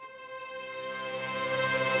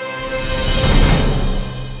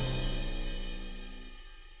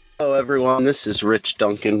everyone. This is Rich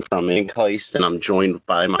Duncan from Ink Heist, and I'm joined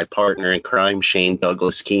by my partner in crime, Shane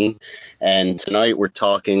Douglas Keene. And tonight we're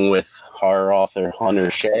talking with horror author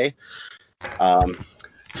Hunter Shea.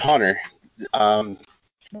 Hunter,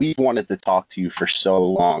 we've wanted to talk to you for so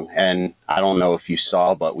long, and I don't know if you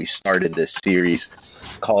saw, but we started this series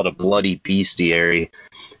called A Bloody Bestiary,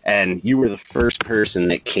 and you were the first person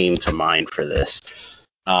that came to mind for this.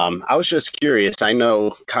 I was just curious. I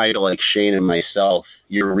know, kind of like Shane and myself,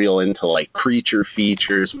 you're real into like creature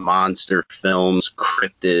features, monster films,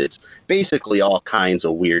 cryptids, basically all kinds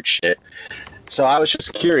of weird shit. So I was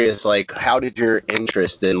just curious, like, how did your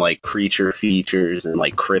interest in like creature features and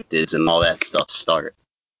like cryptids and all that stuff start?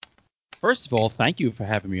 First of all, thank you for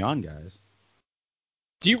having me on, guys.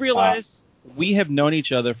 Do you realize we have known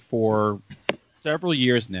each other for several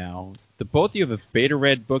years now? The both of you have beta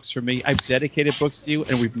read books for me. I've dedicated books to you,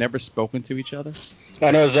 and we've never spoken to each other.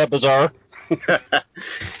 I know, is that bizarre?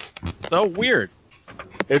 So weird.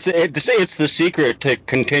 It's the secret to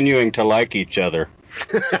continuing to like each other.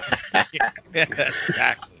 Yeah,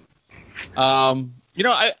 exactly. I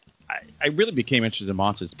really became interested in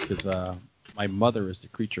monsters because my mother is the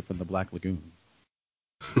creature from the Black Lagoon.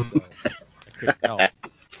 So I couldn't help.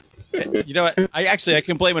 You know what? I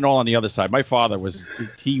can blame it all on the other side. My father was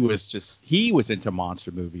into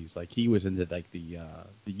monster movies. Like he was into like the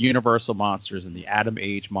Universal monsters and the Atom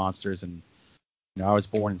Age monsters. And I was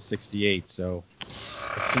born in '68, so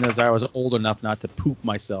as soon as I was old enough not to poop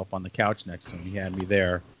myself on the couch next to him, he had me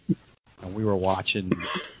there, and we were watching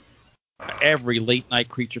every late night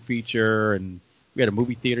creature feature. And we had a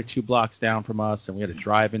movie theater 2 blocks down from us, and we had a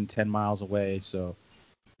drive-in 10 miles away. So.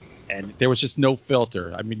 And there was just no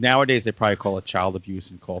filter. I mean, nowadays they probably call it child abuse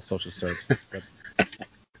and call social services. But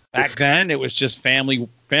back then it was just family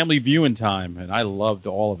viewing time, and I loved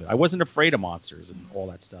all of it. I wasn't afraid of monsters and all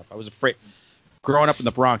that stuff. I was afraid. Growing up in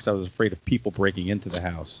the Bronx, I was afraid of people breaking into the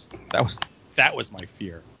house. That was my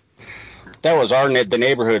fear. That was the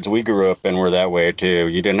neighborhoods we grew up in were that way too.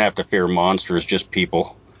 You didn't have to fear monsters, just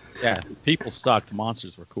people. Yeah, people sucked.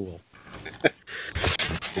 Monsters were cool.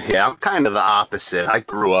 Yeah, I'm kind of the opposite. I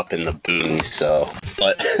grew up in the boonies,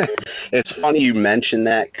 but it's funny you mentioned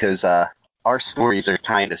that because our stories are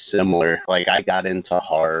kind of similar. Like, I got into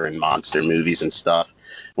horror and monster movies and stuff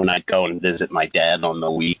when I'd go and visit my dad on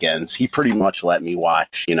the weekends. He pretty much let me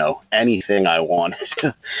watch, anything I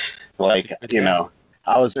wanted. Like,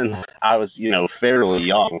 I was fairly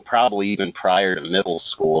young, probably even prior to middle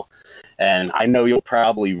school. And I know you'll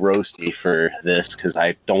probably roast me for this because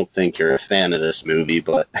I don't think you're a fan of this movie,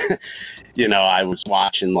 but, I was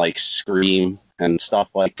watching, like, Scream and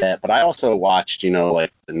stuff like that. But I also watched,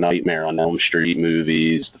 like, the Nightmare on Elm Street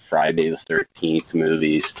movies, the Friday the 13th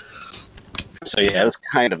movies. So, yeah, it was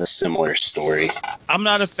kind of a similar story. I'm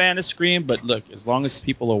not a fan of Scream, but look, as long as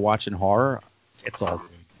people are watching horror, it's all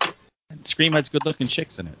good. And Scream has good-looking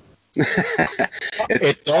chicks in it.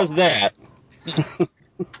 It does that.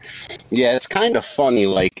 Yeah, it's kind of funny.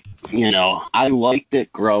 Like, I liked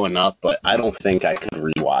it growing up, but I don't think I could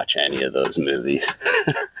rewatch any of those movies.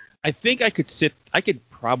 I think I could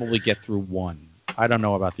probably get through one. I don't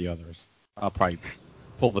know about the others. I'll probably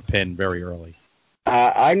pull the pin very early.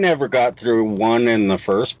 I never got through one in the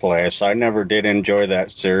first place. I never did enjoy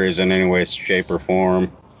that series in any way, shape, or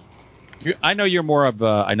form. I know you're more of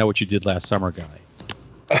a I Know What You Did Last Summer guy.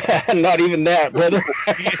 Not even that, brother.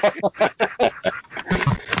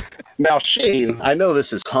 Now, Shane, I know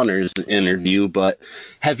this is Hunter's interview, but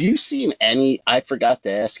have you seen any? I forgot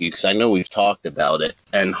to ask you because I know we've talked about it.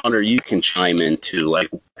 And Hunter, you can chime in too. Like,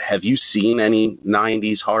 have you seen any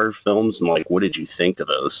 '90s horror films, and like, what did you think of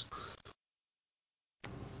those?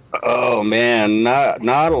 Oh man,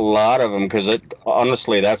 not a lot of them, because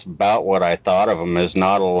honestly, that's about what I thought of them. Is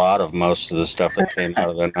not a lot of most of the stuff that came out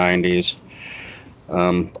of the '90s.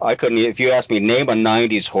 I couldn't. If you asked me name a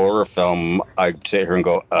 '90s horror film, I'd sit here and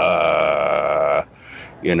go,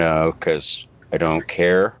 because I don't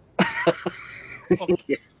care. Well,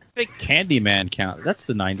 I think Candyman counts. That's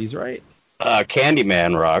the '90s, right?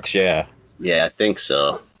 Candyman rocks, yeah. Yeah, I think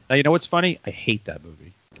so. Now, you know what's funny? I hate that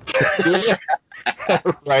movie.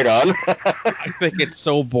 Right on. I think it's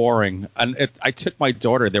so boring. And I took my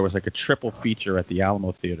daughter. There was like a triple feature at the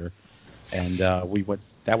Alamo Theater, and we went.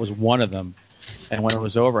 That was one of them. And when it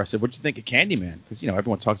was over, I said, "What'd you think of Candyman?" Because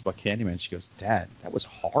everyone talks about Candyman. She goes, "Dad, that was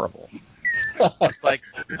horrible." It's like,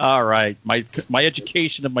 all right, my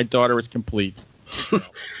education of my daughter is complete.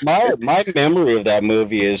 My memory of that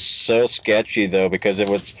movie is so sketchy though, because it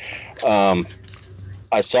was.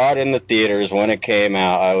 I saw it in the theaters when it came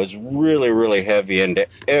out. I was really, really heavy into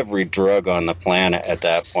every drug on the planet at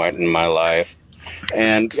that point in my life.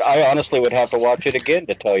 And I honestly would have to watch it again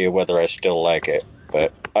to tell you whether I still like it.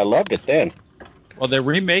 But I loved it then. Well, they're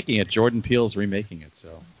remaking it. Jordan Peele's remaking it,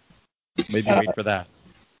 so maybe wait for that.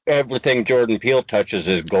 Everything Jordan Peele touches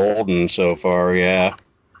is golden so far, yeah.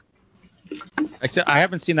 Except I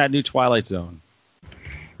haven't seen that new Twilight Zone.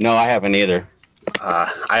 No, I haven't either.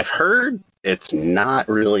 I've heard it's not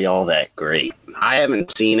really all that great. I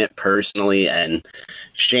haven't seen it personally, and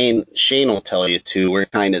Shane will tell you too. We're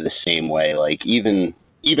kind of the same way. Like even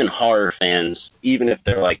horror fans, even if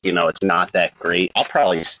they're like, it's not that great, I'll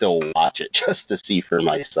probably still watch it just to see for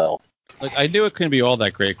myself. Like I knew it couldn't be all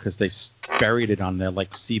that great because they buried it on the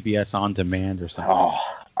like CBS On Demand or something. Oh,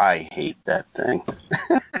 I hate that thing.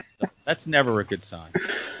 That's never a good sign.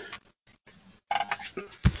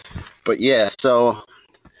 But yeah, so,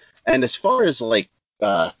 and as far as like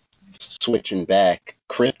switching back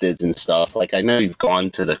cryptids and stuff, like I know you've gone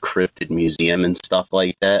to the cryptid museum and stuff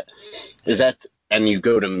like that. Is that, and you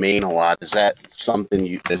go to Maine a lot, is that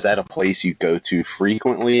a place you go to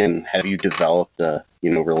frequently, and have you developed a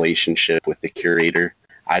relationship with the curator?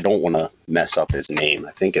 I don't want to mess up his name.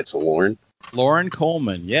 I think it's Lauren. Lauren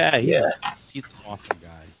Coleman. Yeah, he's an awesome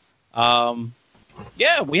guy.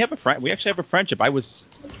 Yeah, we have a friend. We actually have a friendship. I was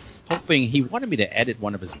hoping he wanted me to edit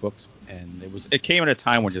one of his books, and it came at a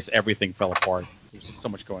time when just everything fell apart. There was just so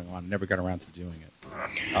much going on. Never got around to doing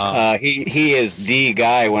it. He is the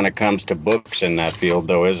guy when it comes to books in that field,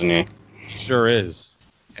 though, isn't he? Sure is.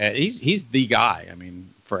 He's the guy. I mean,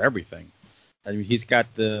 for everything. I mean, he's got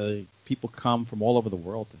the people come from all over the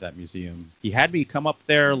world to that museum. He had me come up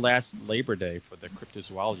there last Labor Day for the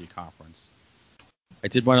cryptozoology conference. I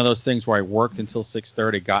did one of those things where I worked until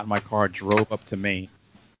 6:30, got in my car, drove up to Maine.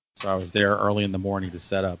 So I was there early in the morning to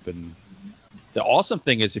set up. And the awesome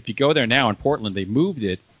thing is, if you go there now in Portland, they moved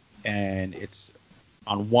it, and it's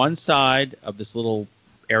on one side of this little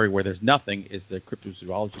area where there's nothing is the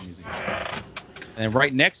cryptozoology museum, and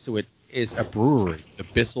right next to it is a brewery, the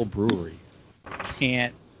Bissell Brewery.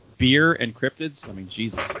 Beer and cryptids. I mean,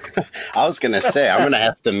 Jesus. I was gonna say I'm gonna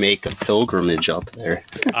have to make a pilgrimage up there.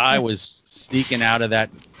 I was sneaking out of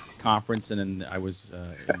that conference, and then I was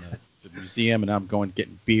in the museum, and I'm going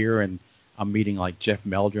getting beer, and I'm meeting like Jeff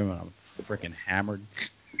Meldrum, and I'm freaking hammered.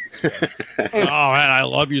 Oh man, I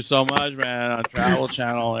love you so much, man. On Travel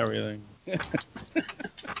Channel, everything.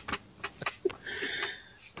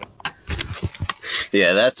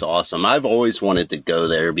 Yeah, that's awesome. I've always wanted to go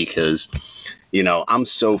there because, I'm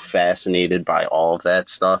so fascinated by all of that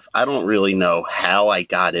stuff. I don't really know how I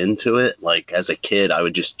got into it. Like, as a kid, I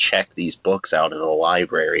would just check these books out of the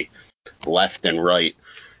library left and right.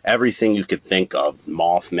 Everything you could think of.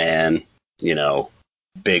 Mothman,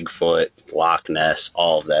 Bigfoot, Loch Ness,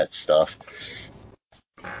 all of that stuff.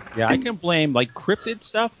 Yeah, I can blame, like, cryptid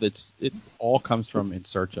stuff. It all comes from In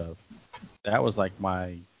Search Of. That was, like,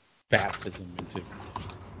 my baptism into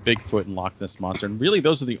Bigfoot and Loch Ness Monster. And really,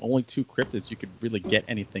 those are the only two cryptids you could really get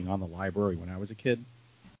anything on the library when I was a kid.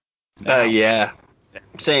 Yeah.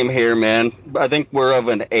 Same here, man. I think we're of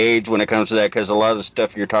an age when it comes to that, because a lot of the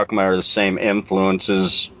stuff you're talking about are the same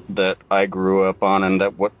influences that I grew up on, and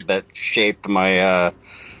that shaped my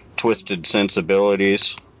twisted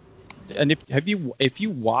sensibilities. And if you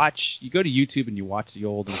watch, you go to YouTube and you watch the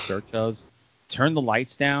old In Search Ofs, turn the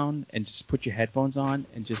lights down and just put your headphones on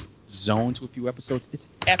and just zone to a few episodes. It's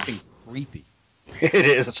effing creepy. It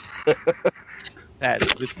is.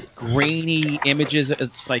 That with grainy images,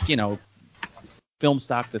 it's like, film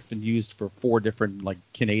stock that's been used for 4 different like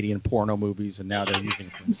Canadian porno movies, and now they're using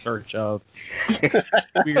it for In Search Of.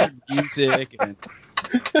 Weird music and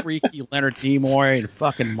freaky Leonard Nimoy and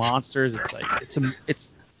fucking monsters. It's like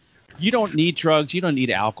it's you don't need drugs, you don't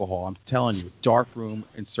need alcohol. I'm telling you, dark room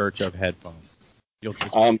In Search Of headphones. You'll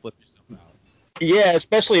just flip yourself out. Yeah,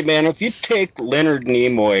 especially, man, if you take Leonard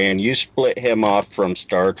Nimoy and you split him off from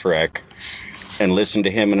Star Trek and listen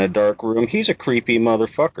to him in a dark room, he's a creepy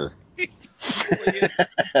motherfucker.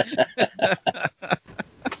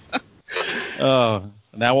 Oh,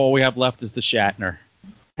 now all we have left is the Shatner.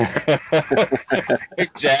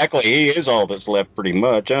 Exactly, he is all that's left pretty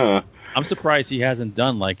much, huh? I'm surprised he hasn't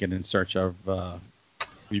done like an In Search Of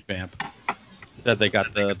revamp. That they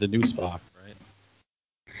got the new Spock, right?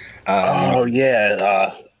 Oh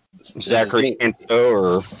yeah, Zachary Quinto,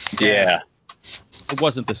 or yeah. It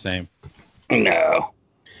wasn't the same. No.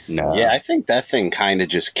 Yeah, I think that thing kind of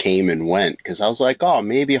just came and went, because I was like, oh,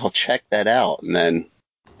 maybe I'll check that out, and then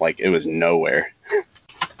like it was nowhere.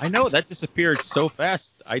 I know that disappeared so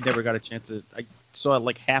fast. I never got a chance to. I saw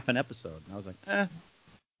like half an episode, and I was like, eh.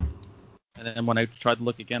 And then when I tried to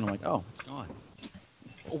look again, I'm like, oh, it's gone.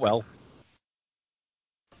 Oh well.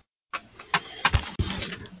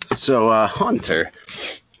 So, Hunter,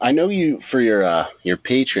 I know you for your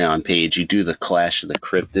Patreon page, you do the Clash of the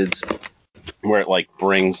Cryptids, where it like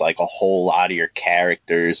brings like a whole lot of your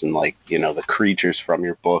characters and like the creatures from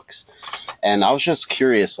your books. And I was just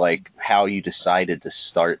curious, like how you decided to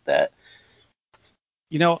start that.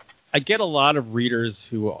 I get a lot of readers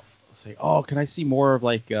who say, "Oh, can I see more of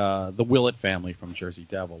like the Willett family from Jersey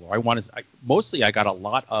Devil?" Or mostly I got a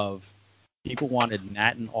lot of people wanted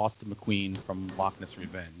Nat and Austin McQueen from Loch Ness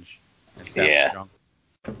Revenge and Savage Jungle.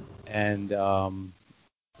 And a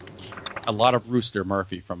lot of Rooster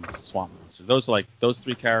Murphy from Swamp Monster. Those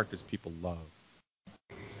three characters people love.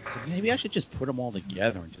 So maybe I should just put them all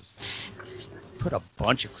together and just put a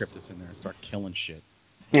bunch of cryptids in there and start killing shit.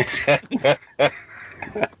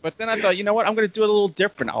 But then I thought, you know what? I'm going to do it a little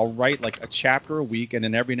different. I'll write like a chapter a week, and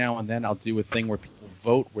then every now and then I'll do a thing where people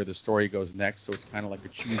vote where the story goes next. So it's kind of like a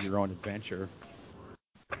choose your own adventure.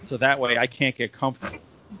 So that way I can't get comfortable.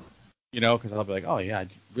 Because I'll be like, oh, yeah, I'd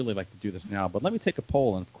really like to do this now. But let me take a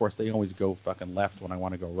poll. And, of course, they always go fucking left when I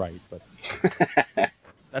want to go right. But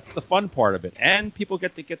that's the fun part of it. And people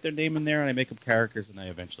get to get their name in there, and I make up characters, and I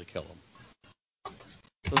eventually kill them.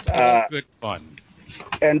 So it's all good fun.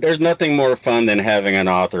 And there's nothing more fun than having an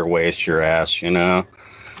author waste your ass, Hell yeah.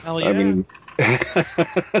 I mean...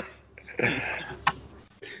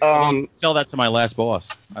 tell that to my last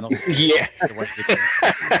boss. I don't. Yeah.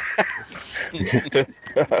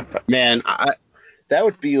 Man, that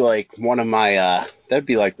would be like one of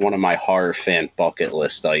my horror fan bucket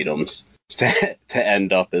list items to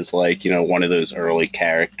end up as like one of those early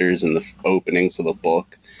characters in the openings of the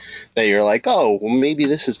book that you're like, oh, well, maybe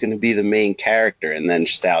this is going to be the main character, and then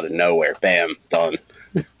just out of nowhere, bam, done.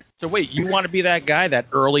 So wait, you want to be that guy, that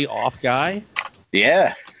early off guy?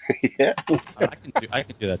 Yeah. Yeah. I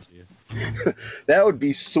can do that to you. That would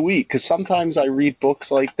be sweet, because sometimes I read books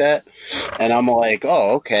like that, and I'm like,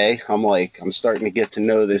 oh, okay. I'm starting to get to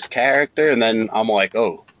know this character, and then I'm like,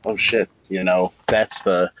 oh shit, that's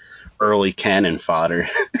the early canon fodder.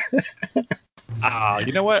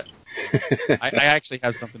 You know what? I actually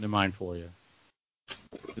have something in mind for you.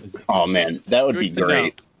 Oh, man, that would be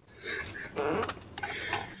great.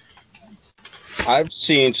 I've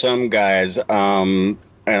seen some guys, and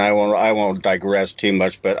I won't digress too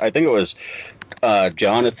much, but I think it was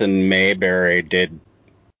Jonathan Mayberry did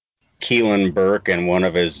Keelan Burke in one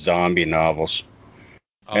of his zombie novels.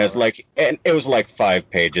 And it was like 5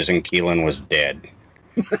 pages, and Keelan was dead.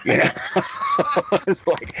 It's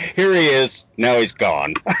like, here he is, now he's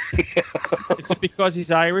gone. Is it because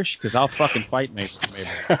he's Irish? Because I'll fucking fight maybe.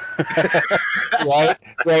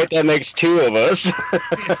 Right, that makes 2 of us.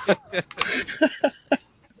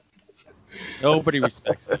 Nobody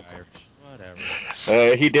respects the Irish. Whatever.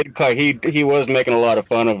 He was making a lot of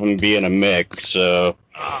fun of him being a Mick, so.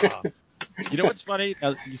 You know what's funny?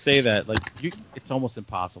 You say that, like, it's almost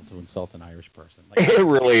impossible to insult an Irish person. Like, it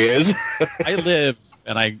really is. I live,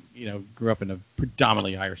 and I, grew up in a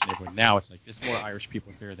predominantly Irish neighborhood. Now it's like there's more Irish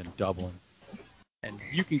people here than Dublin. And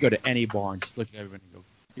you can go to any bar and just look at everybody and go,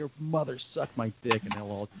 your mother sucked my dick, and they'll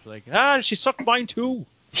all be like, she sucked mine too.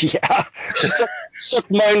 Yeah, she sucked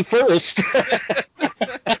mine first.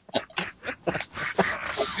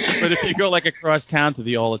 But if you go like across town to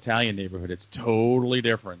the all-Italian neighborhood, it's totally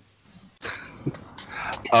different.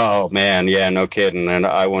 Oh, man, yeah, no kidding, and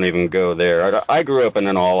I won't even go there. I grew up in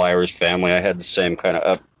an all-Irish family. I had the same kind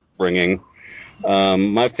of upbringing.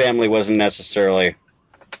 My family wasn't necessarily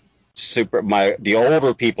the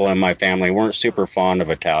older people in my family weren't super fond of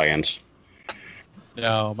Italians.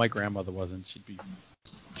 No, my grandmother wasn't.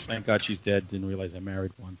 Thank God she's dead, didn't realize I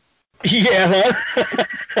married one. Yeah.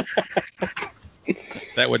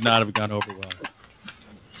 That would not have gone over well.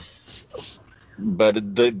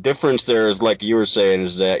 But the difference there is, like you were saying,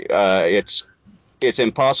 is that it's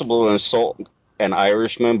impossible to insult an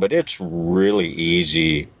Irishman, but it's really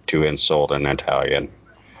easy to insult an Italian.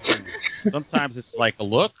 Sometimes it's like a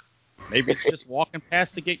look. Maybe it's just walking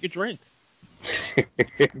past to get your drink.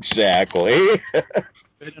 Exactly.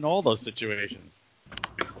 Been in all those situations.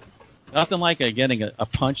 Nothing like getting a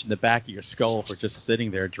punch in the back of your skull for just sitting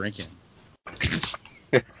there drinking.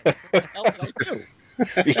 What the hell did I do?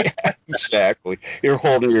 Yeah, exactly. You're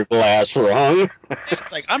holding your glass wrong.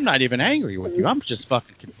 It's like, I'm not even angry with you. I'm just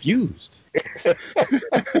fucking confused.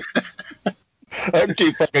 I'm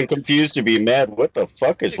too fucking confused to be mad. What the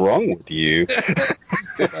fuck is wrong with you?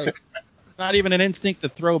 Like, not even an instinct to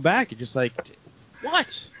throw back. You're just like,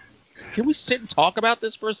 what? Can we sit and talk about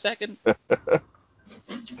this for a second?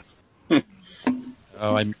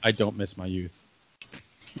 Oh, I don't miss my youth.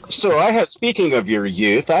 So speaking of your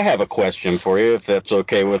youth, I have a question for you, if that's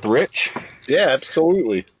okay with Rich. Yeah,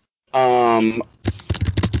 absolutely.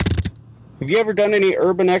 Have you ever done any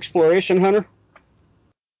urban exploration, Hunter?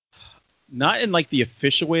 Not in like the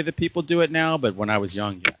official way that people do it now, but when I was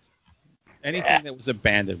young, yes. Anything that was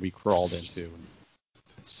abandoned, we crawled into,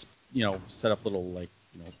 and set up little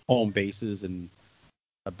home bases and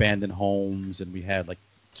abandoned homes, and we had like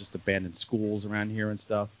just abandoned schools around here and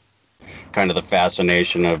stuff. Kind of the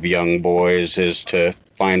fascination of young boys is to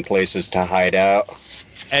find places to hide out.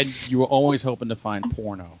 And you were always hoping to find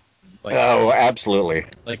porno. Oh, absolutely.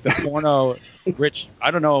 Like the porno, Rich, I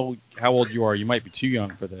don't know how old you are. You might be too young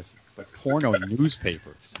for this, but porno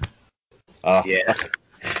newspapers. Yeah.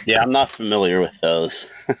 Yeah, I'm not familiar with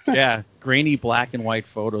those. Yeah, grainy black and white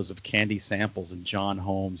photos of candy samples and John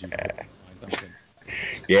Holmes.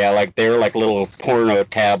 Yeah, like they're like little porno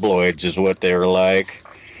tabloids is what they're like.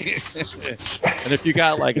 And if you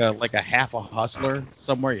got like a half a hustler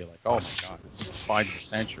somewhere, you're like, oh my god, find the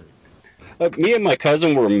century. Me and my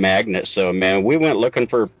cousin were magnets, so man, we went looking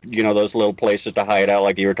for those little places to hide out,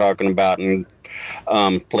 like you were talking about, and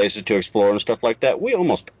places to explore and stuff like that. We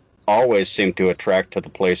almost always seem to attract to the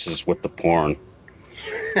places with the porn.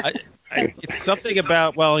 It's something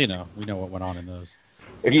about we know what went on in those.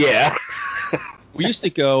 Yeah. We used to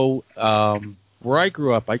go where I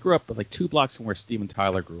grew up. I grew up like 2 blocks from where Steven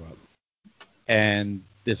Tyler grew up, and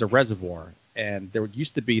there's a reservoir. And there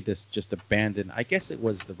used to be this just abandoned, I guess it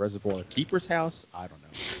was the reservoir keeper's house. I don't know.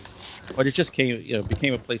 But it just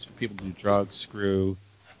became a place for people to do drugs, screw,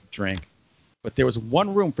 drink. But there was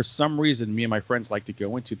one room for some reason me and my friends liked to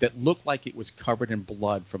go into that looked like it was covered in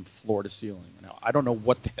blood from floor to ceiling. Now, I don't know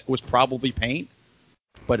it was probably paint,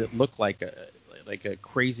 but it looked like a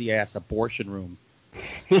crazy ass abortion room.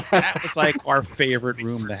 That was like our favorite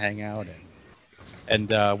room to hang out in. And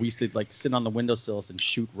we used to like sit on the windowsills and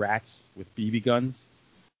shoot rats with BB guns.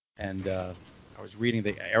 And I was reading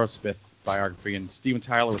the Aerosmith biography, and Steven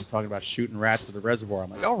Tyler was talking about shooting rats at the reservoir.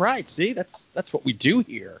 I'm like, all right, see, that's what we do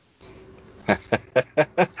here.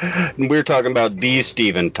 And we're talking about the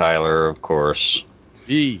Steven Tyler, of course.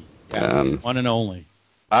 Yes, one and only.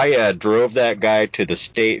 I drove that guy to the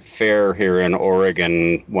state fair here in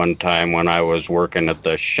Oregon one time when I was working at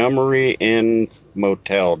the Shummery Inn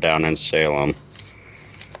Motel down in Salem.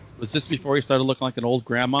 Was this before he started looking like an old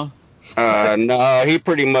grandma? No, he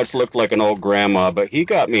pretty much looked like an old grandma, but he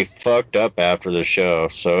got me fucked up after the show,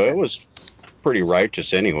 so it was pretty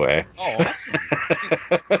righteous anyway. Oh,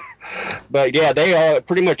 awesome. But yeah, they all,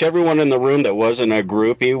 pretty much everyone in the room that wasn't a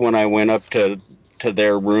groupie when I went up to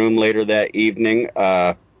their room later that evening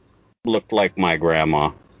looked like my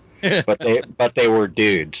grandma. but they were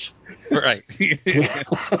dudes. Right.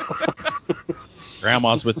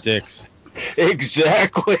 Grandmas with dicks.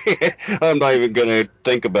 Exactly. I'm not even gonna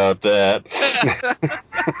think about that.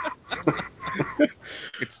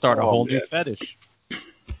 Could start a whole new fetish.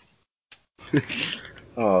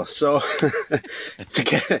 Oh, so to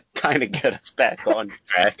get us back on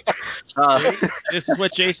track. This is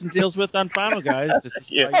what Jason deals with on Final Guys. This is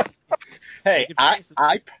Hey,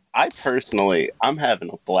 I personally, I'm having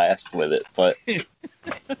a blast with it, but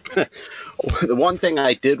the one thing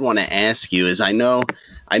I did want to ask you is I know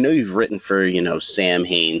you've written for, Sam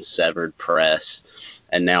Hain's Severed Press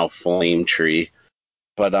and now Flame Tree,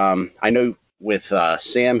 but I know with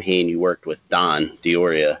Sam Hain you worked with Don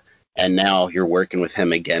Dioria, and now you're working with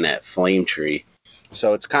him again at Flame Tree.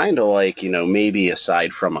 So it's kind of like, maybe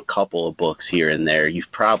aside from a couple of books here and there,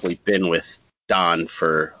 you've probably been with Don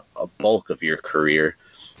for a bulk of your career.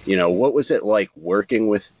 What was it like working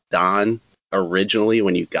with Don originally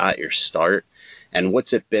when you got your start? And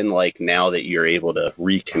what's it been like now that you're able to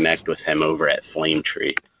reconnect with him over at Flame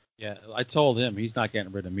Tree? Yeah, I told him he's not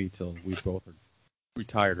getting rid of me till we both are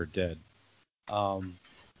retired or dead.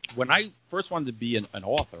 When I first wanted to be an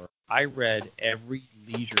author, I read every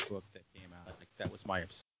leisure book that came out. Like, that was my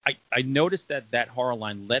I noticed that horror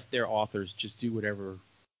line let their authors just do whatever.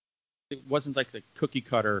 It wasn't like the cookie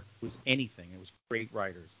cutter. It was anything. It was great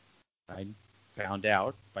writers. I found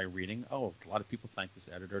out by reading, a lot of people thank this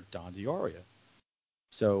editor, Don Dioria.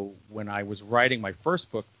 So when I was writing my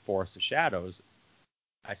first book, Forest of Shadows,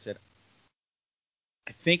 I said,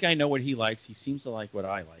 I think I know what he likes. He seems to like what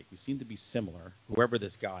I like. We seem to be similar, whoever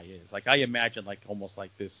this guy is. Like, I imagine like almost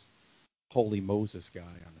like this holy Moses guy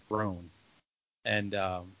on the throne. And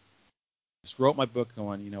just wrote my book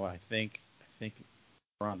going, I think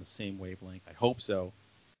we're on the same wavelength. I hope so.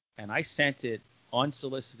 And I sent it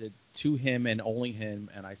unsolicited to him and only him.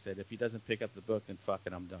 And I said, if he doesn't pick up the book, then fuck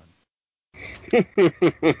it, I'm done.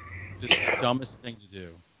 Just the dumbest thing to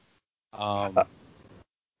do.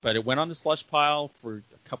 But it went on the slush pile for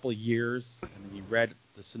a couple of years, and then he read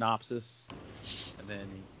the synopsis, and then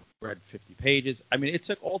read 50 pages. I mean, it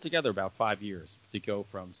took altogether about 5 years to go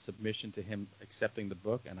from submission to him accepting the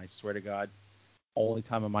book, and I swear to God, only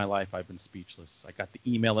time in my life I've been speechless. I got the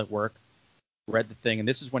email at work, read the thing, and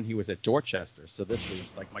this is when he was at Dorchester, so this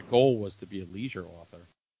was like my goal was to be a leisure author.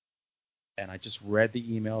 And I just read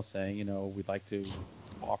the email saying, we'd like to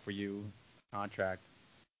offer you a contract.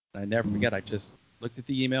 And I never forget, I just looked at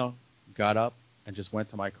the email, got up, and just went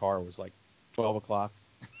to my car. It was like 12 o'clock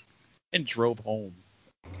and drove home.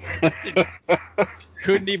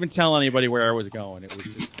 Couldn't even tell anybody where I was going. It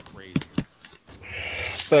was just crazy.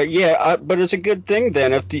 But yeah, but it's a good thing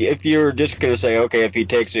then if you're just gonna say, okay, if he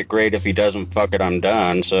takes it, great. If he doesn't, fuck it, I'm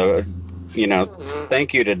done. So,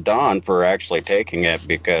 thank you to Don for actually taking it,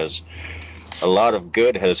 because a lot of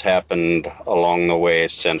good has happened along the way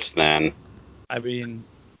since then. I mean,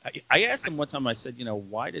 I asked him one time. I said,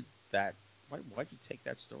 why'd you take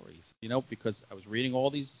that story? Because I was reading all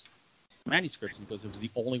these manuscripts, because it was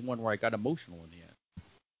the only one where I got emotional in the end.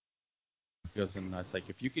 Because, and I was like,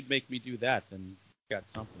 if you could make me do that, then you got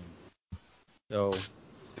something. So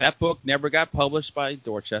that book never got published by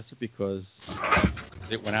Dorchester because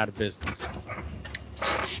it went out of business.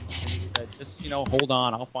 And he said, just hold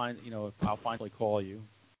on, I'll finally call you.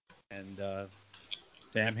 And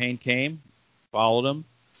Sam Hain came, followed him.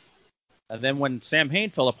 And then when Sam Hain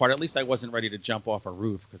fell apart, at least I wasn't ready to jump off a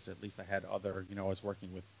roof, because at least I had other, I was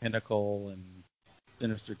working with Pinnacle and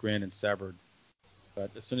Sinister Grin and Severed.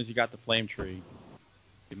 But as soon as he got the Flame Tree,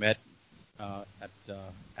 we met at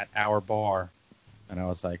our bar, and I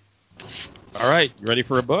was like, all right, you ready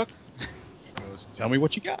for a book? He goes, tell me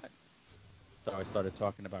what you got. So I started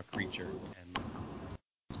talking about Creature,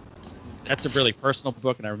 and that's a really personal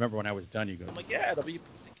book. And I remember when I was done, you go, I'm like, yeah, it'll be a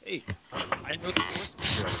piece of cake. I know the source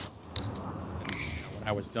material. And when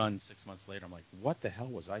I was done 6 months later, I'm like, what the hell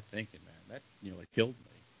was I thinking, man? That it killed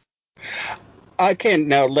me. I can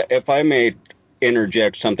now, if I may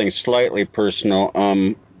interject something slightly personal.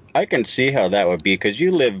 I can see how that would be, because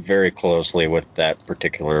you live very closely with that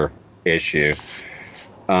particular issue.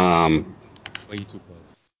 Way too close.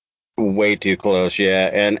 Way too close, yeah.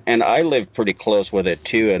 And I live pretty close with it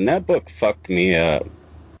too, and that book fucked me up.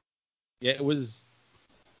 Yeah, it was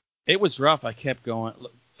rough. I kept going.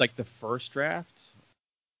 Like the first draft,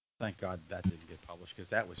 thank God that didn't get published, because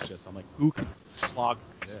that was just, I'm like, who could slog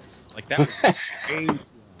through this? Like, that was way too long.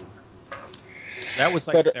 That was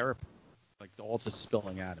like therapy, like all just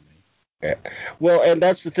spilling out of me. Yeah. Well, and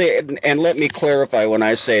that's the thing, and let me clarify, when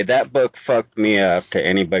I say that book fucked me up, to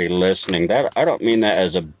anybody listening, that I don't mean that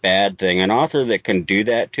as a bad thing. An author that can do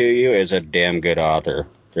that to you is a damn good author.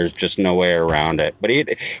 There's just no way around it. But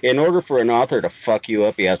in order for an author to fuck you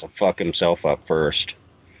up, he has to fuck himself up first.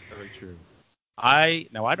 Very true. I'm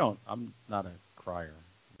not a crier.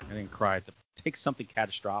 I didn't cry. It takes something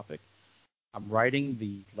catastrophic. I'm writing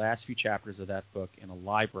the last few chapters of that book in a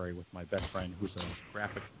library with my best friend, who's a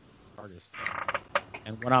graphic artist.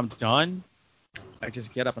 And when I'm done, I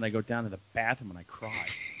just get up and I go down to the bathroom and I cry.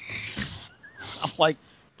 I'm like,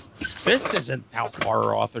 this isn't how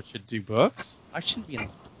horror authors should do books. I shouldn't be in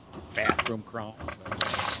this bathroom crying.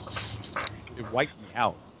 It wiped me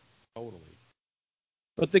out, totally.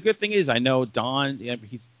 But the good thing is, I know Don.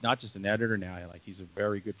 He's not just an editor now. He's a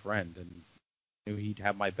very good friend, and knew he'd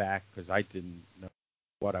have my back, because I didn't know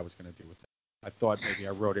what I was going to do with it. I thought maybe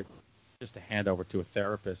I wrote it just to hand over to a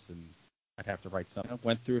therapist, and I'd have to write something. I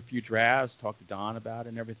went through a few drafts, talked to Don about it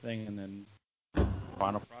and everything, and then the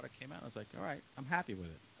final product came out. I was like, all right, I'm happy with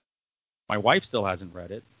it. My wife still hasn't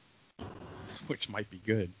read it, which might be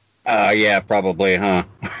good. Yeah, probably, huh?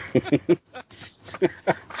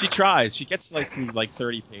 She tries. She gets through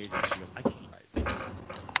 30 pages. She goes, I can't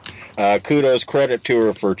write. Kudos, credit to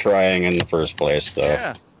her for trying in the first place, though.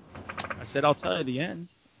 Yeah. I said, I'll tell you the end.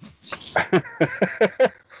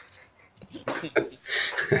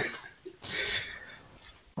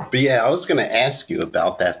 But yeah, I was going to ask you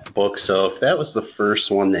about that book. So if that was the first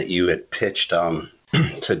one that you had pitched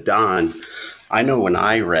to Don, I know when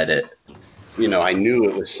I read it, I knew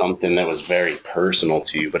it was something that was very personal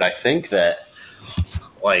to you. But I think that,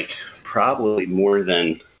 probably more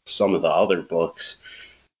than some of the other books,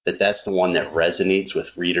 that's the one that resonates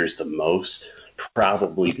with readers the most,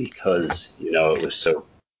 probably because, it was so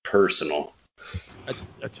personal.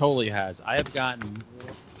 It totally has. I have gotten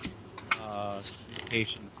more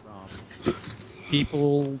communication from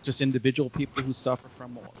people, just individual people who suffer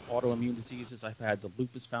from autoimmune diseases. I've had the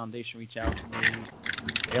Lupus Foundation reach out to me,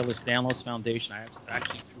 the Ehlers-Danlos Foundation. I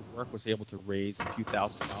actually, through work, was able to raise a few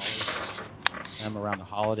 $1,000s for them around the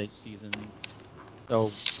holiday season.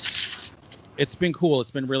 So it's been cool.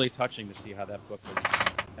 It's been really touching to see how that book has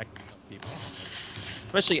affected some people,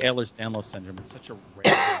 especially Ehlers-Danlos syndrome. It's such a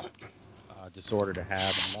rare disorder to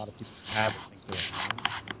have, and a lot of people have it think they're alone.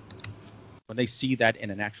 When they see that in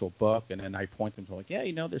an actual book, and then I point them to like, yeah,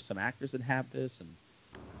 there's some actors that have this, and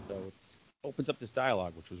so it opens up this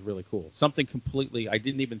dialogue, which was really cool. Something completely I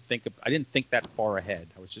didn't think that far ahead.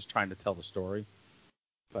 I was just trying to tell the story,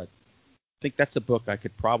 but I think that's a book I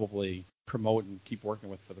could probably promote and keep working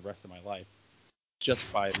with for the rest of my life,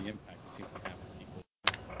 just by the impact it seems to have on people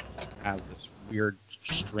who have this weird,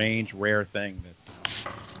 strange, rare thing that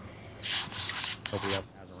nobody else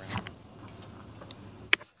has around.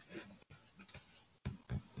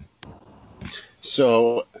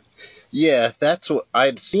 So, yeah, that's what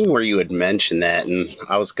I'd seen where you had mentioned that, and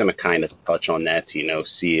I was going to kind of touch on that to,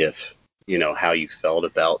 see if, how you felt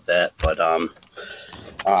about that. But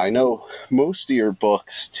I know most of your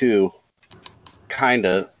books, too, kind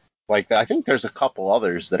of like that. I think there's a couple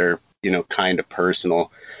others that are, kind of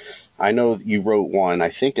personal. I know you wrote one, I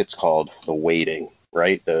think it's called The Waiting,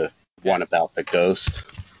 right? The one about the ghost.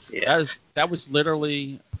 Yeah. That was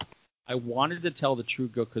literally, I wanted to tell the true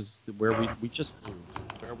ghost because where we just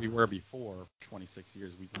moved, where we were before 26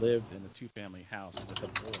 years, we lived in a 2-family house with a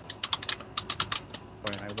boy.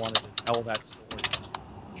 And I wanted to tell that story,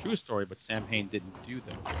 true story, but Sam Hain didn't do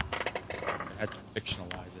that. I had to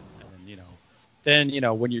fictionalize it, and then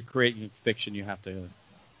when you're creating fiction, you have to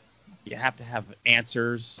have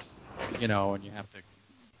answers, and you have to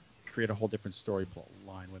create a whole different story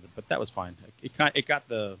line with it. But that was fine. It got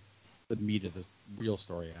the meat of the real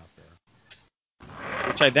story out there,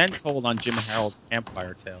 which I then told on Jim Harold's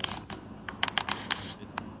Campfire Tales.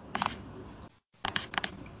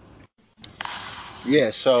 Yeah,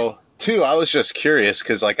 so too, I was just curious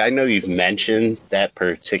because, like, I know you've mentioned that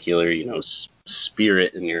particular,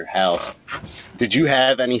 spirit in your house. Did you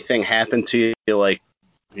have anything happen to you, like,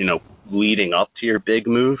 leading up to your big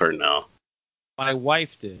move, or no? My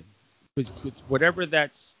wife did. Because whatever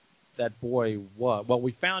that boy was, well,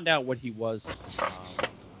 we found out what he was.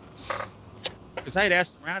 Because I had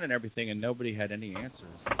asked around and everything, and nobody had any answers.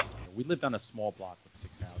 We lived on a small block with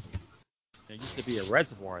 6 houses. There used to be a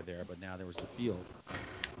reservoir there, but now there was a field.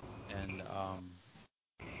 And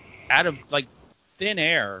out of like thin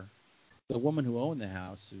air, the woman who owned the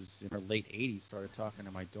house, who's in her late 80s, started talking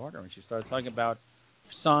to my daughter, and she started talking about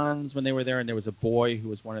her sons when they were there, and there was a boy who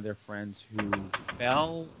was one of their friends who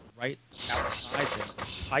fell right outside the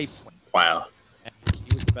pipe. Wow. And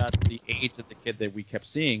he was about the age of the kid that we kept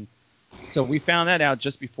seeing. So we found that out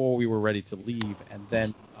just before we were ready to leave, and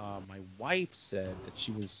then my wife said that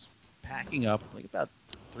she was packing up like about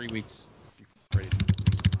 3 weeks before ready to leave.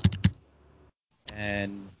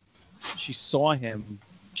 And she saw him.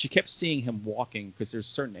 She kept seeing him walking because there's a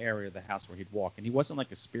certain area of the house where he'd walk, and he wasn't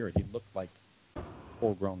like a spirit. He looked like a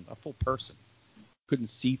full person. Couldn't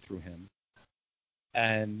see through him.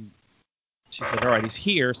 And she said, all right, he's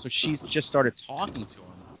here. So she just started talking to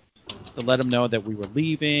him to let him know that we were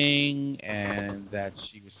leaving and that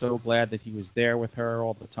she was so glad that he was there with her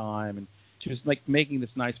all the time. And she was like making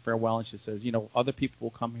this nice farewell. And she says, other people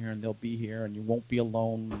will come here and they'll be here and you won't be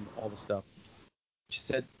alone and all the stuff. She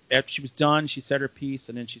said after she was done, she said her piece,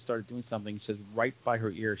 and then she started doing something. She said right by her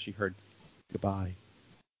ear, she heard goodbye.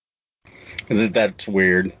 That's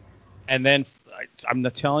weird. And then I'm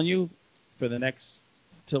not telling you, for the next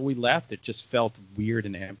till we left, it just felt weird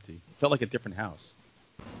and empty. It felt like a different house.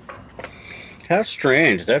 How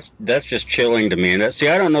strange. That's just chilling to me. And I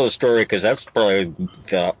don't know the story because that's probably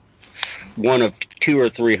one of 2 or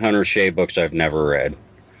 3 Hunter Shea books I've never read.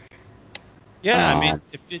 Yeah, I mean,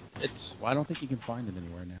 I don't think you can find it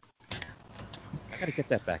anywhere now. I got to get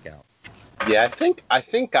that back out. Yeah, I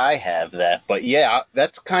think I have that, but yeah,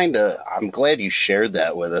 that's I'm glad you shared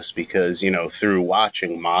that with us because, through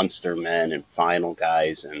watching Monster Men and Final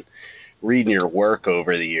Guys and reading your work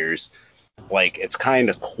over the years, like, it's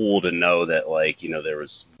kind of cool to know that, like, there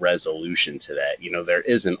was resolution to that. There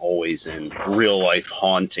isn't always in real life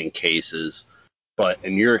haunting cases, but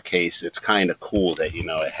in your case, it's kind of cool that,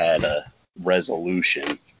 it had a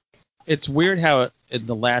resolution. It's weird how in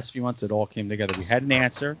the last few months it all came together. We had an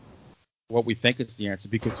answer, what we think is the answer,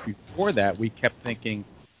 because before that we kept thinking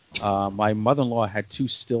my mother-in-law had 2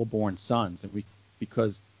 stillborn sons, and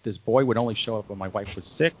because this boy would only show up when my wife was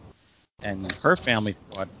sick, and her family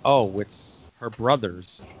thought, oh, it's her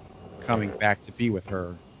brothers coming back to be with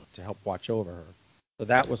her to help watch over her. So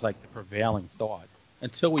that was like the prevailing thought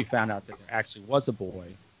until we found out that there actually was a boy.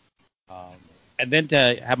 And then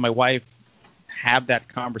to have my wife have that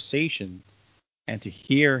conversation and to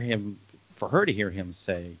hear him, for her to hear him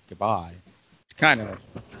say goodbye,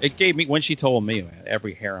 it gave me, when she told me,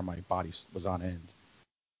 every hair on my body was on end.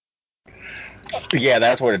 Yeah,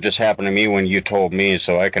 that's what just happened to me when you told me,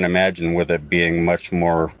 so I can imagine with it being much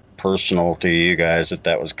more personal to you guys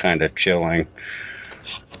that was kind of chilling.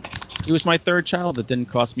 He was my third child that didn't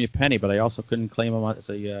cost me a penny, but I also couldn't claim him as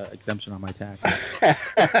a exemption on my taxes.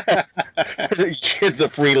 The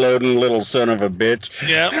freeloading little son of a bitch.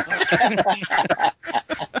 Yep.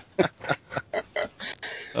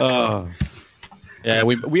 Yeah,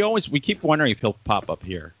 we keep wondering if he'll pop up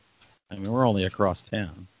here. I mean, we're only across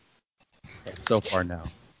town so far now.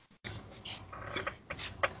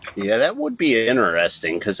 Yeah, that would be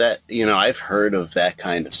interesting because that, I've heard of that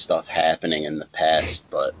kind of stuff happening in the past,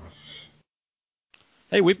 but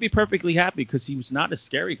hey, we'd be perfectly happy because he was not a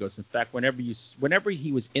scary ghost. In fact, whenever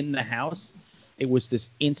he was in the house, it was this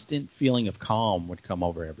instant feeling of calm would come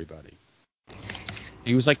over everybody.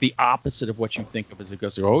 He was like the opposite of what you think of as a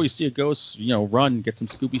ghost. Oh, you see a ghost, run, get some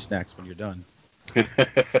Scooby snacks when you're done.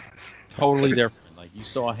 Totally different. Like you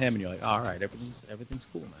saw him and you're like, all right, everything's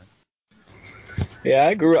cool, man. Yeah,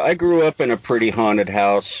 I grew up in a pretty haunted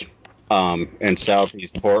house in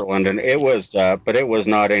southeast Portland, and it was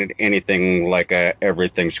not anything like a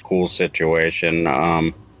everything's cool situation.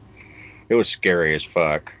 It was scary as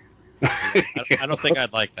fuck. I don't think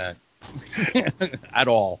I'd like that at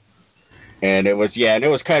all. And it was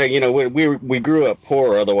kind of, we grew up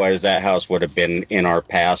poor, otherwise that house would have been in our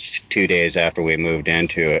past 2 days after we moved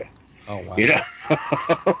into it. Oh wow.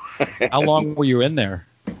 How long were you in there?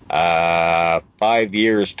 5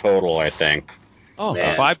 years total, I think. Oh,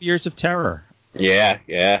 man. 5 years of terror. Yeah.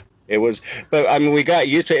 It was, but I mean, we got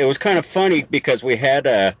used to it. It was kind of funny because we had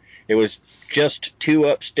it was just 2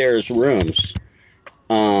 upstairs rooms.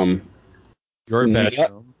 Your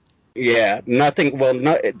bedroom. Yeah, nothing. Well,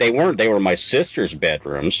 they weren't. They were my sister's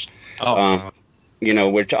bedrooms. Oh.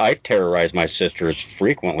 Which I terrorize my sisters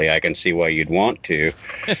frequently. I can see why you'd want to.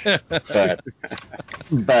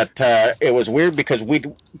 but it was weird because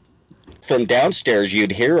from downstairs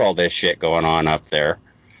you'd hear all this shit going on up there.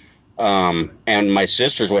 And my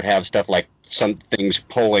sisters would have stuff like some things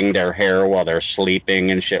pulling their hair while they're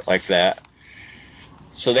sleeping and shit like that.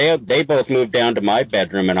 So they both moved down to my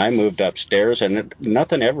bedroom and I moved upstairs, and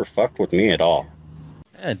nothing ever fucked with me at all.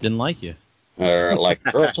 Yeah, it didn't like you. Or like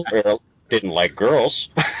girls. Didn't like girls.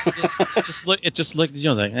 It just looked,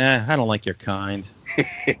 like, I don't like your kind.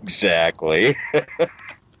 Exactly.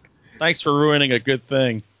 Thanks for ruining a good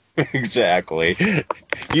thing. Exactly.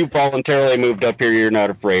 You voluntarily moved up here. You're not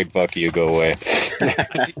afraid. Fuck you. Go away.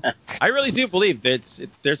 I really do believe that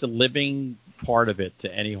there's a living part of it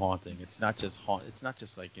to any haunting. It's not just It's not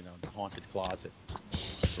just like the haunted closet.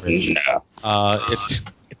 No. It's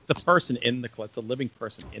the person in the closet, the living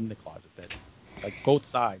person in the closet that. Like both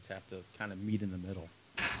sides have to kind of meet in the middle.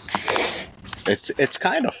 It's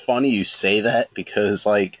kind of funny you say that because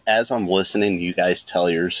like as I'm listening to you guys tell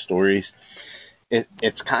your stories,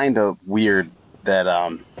 it's kind of weird that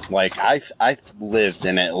like I've lived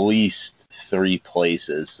in at least 3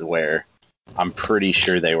 places where I'm pretty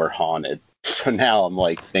sure they were haunted. So now I'm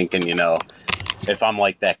like thinking, if I'm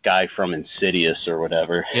like that guy from Insidious or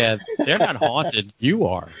whatever. Yeah, they're not haunted. You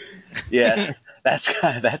are. Yeah, that's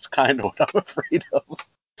kind of what I'm afraid of.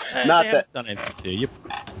 Not that done anything to you.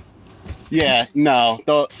 Yeah, no.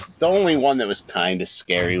 The only one that was kind of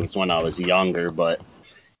scary was when I was younger, but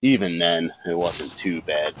even then it wasn't too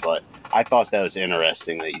bad. But I thought that was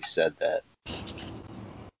interesting that you said that.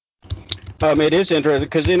 It is interesting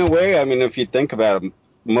because in a way, I mean, if you think about it,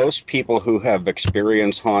 most people who have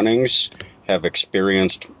experienced hauntings have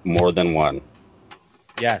experienced more than one.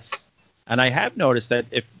 Yes, and I have noticed that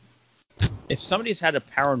if somebody's had a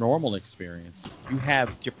paranormal experience, you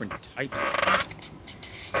have different types of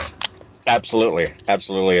things. Absolutely.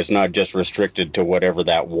 It's not just restricted to whatever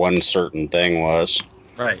that one certain thing was.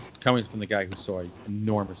 Right. Coming from the guy who saw an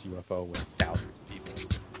enormous UFO with thousands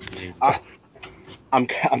of people.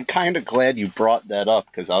 I'm kind of glad you brought that up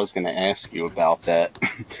because I was going to ask you about that.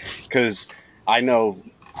 Because I know,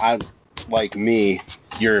 like me,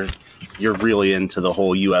 you're really into the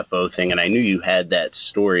whole UFO thing, and I knew you had that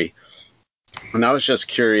story. And I was just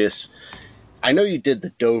curious, I know you did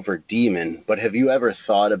the Dover Demon, but have you ever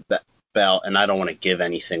thought about, and I don't want to give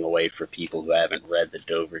anything away for people who haven't read the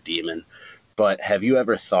Dover Demon, but have you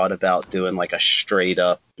ever thought about doing like a straight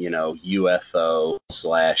up, UFO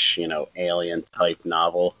 / alien type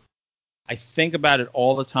novel? I think about it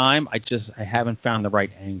all the time. I haven't found the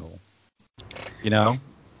right angle. I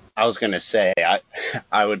was going to say,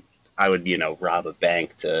 I would, rob a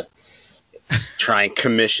bank to try and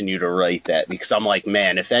commission you to write that because I'm like,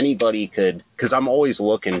 man, if anybody could, because I'm always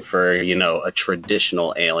looking for, a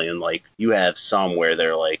traditional alien. Like you have some where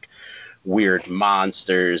they're like weird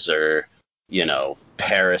monsters or,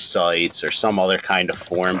 parasites or some other kind of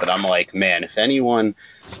form. But I'm like, man, if anyone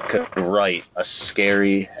could write a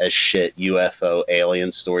scary as shit UFO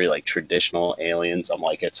alien story, like traditional aliens, I'm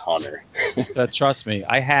like, it's Hunter. Trust me,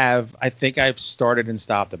 I think I've started and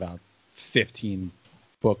stopped about 15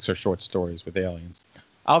 books or short stories with aliens.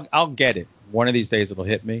 I'll get it. One of these days it'll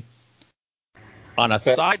hit me. On a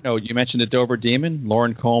side note, you mentioned the Dover Demon.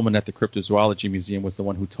 Lauren Coleman at the Cryptozoology Museum was the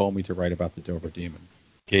one who told me to write about the Dover Demon.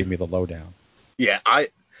 Gave me the lowdown. Yeah,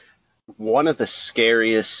 one of the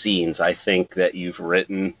scariest scenes I think that you've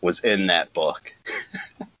written was in that book.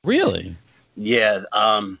 Really? Yeah,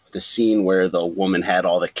 the scene where the woman had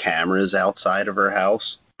all the cameras outside of her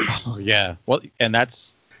house. Oh yeah. Well, and that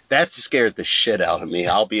scared the shit out of me,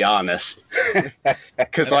 I'll be honest.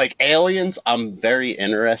 Because, like, aliens, I'm very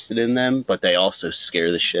interested in them, but they also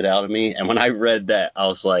scare the shit out of me. And when I read that, I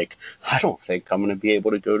was like, I don't think I'm going to be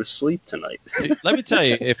able to go to sleep tonight. Let me tell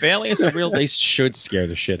you, if aliens are real, they should scare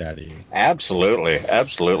the shit out of you. Absolutely,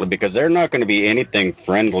 because they're not going to be anything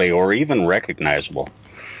friendly or even recognizable.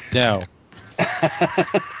 No.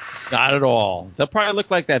 Not at all. They'll probably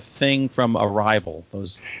look like that thing from Arrival,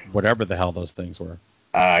 those whatever the hell those things were.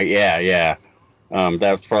 Yeah.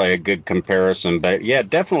 That's probably a good comparison. But yeah,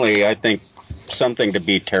 definitely, I think something to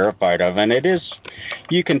be terrified of. And it is,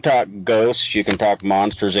 you can talk ghosts, you can talk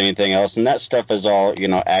monsters, anything else, and that stuff is all,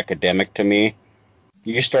 academic to me.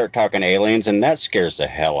 You start talking aliens, and that scares the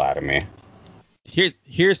hell out of me.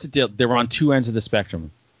 Here's the deal. They're on two ends of the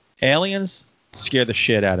spectrum. Aliens scare the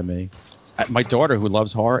shit out of me. My daughter, who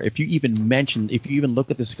loves horror, if you even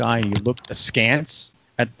look at the sky and you look askance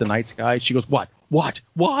at the night sky, she goes, what?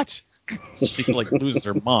 She loses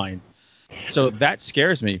her mind. So that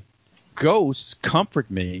scares me. Ghosts comfort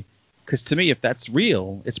me, because to me, if that's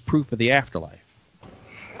real, it's proof of the afterlife.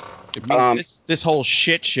 It means this whole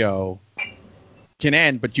shit show can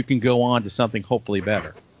end, but you can go on to something hopefully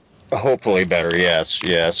better. Hopefully better, yes.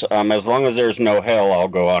 As long as there's no hell, I'll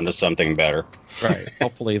go on to something better. Right.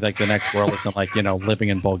 Hopefully, like, the next world isn't like, living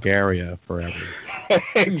in Bulgaria forever.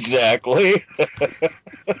 Exactly.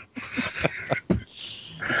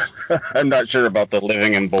 I'm not sure about the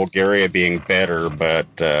living in Bulgaria being better, but...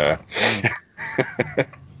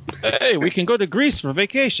 Hey, we can go to Greece for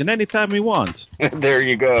vacation anytime we want. There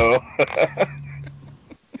you go.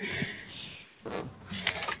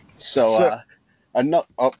 So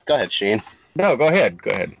go ahead, Shane. No, go ahead.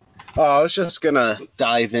 I was just going to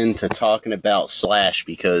dive into talking about Slash,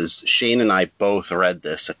 because Shane and I both read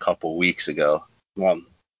this a couple weeks ago. Well,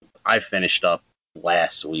 I finished up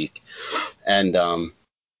last week. And,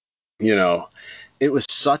 it was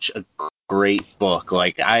such a great book.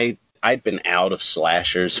 Like, I'd been out of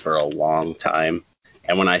slashers for a long time.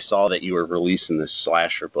 And when I saw that you were releasing this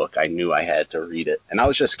slasher book, I knew I had to read it. And I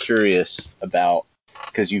was just curious about,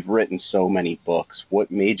 because you've written so many books, what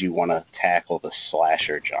made you want to tackle the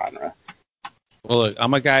slasher genre? Well, look,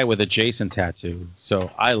 I'm a guy with a Jason tattoo, so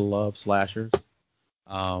I love slashers.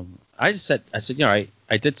 I said,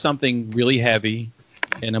 I did something really heavy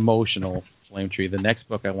and emotional, Flame Tree. The next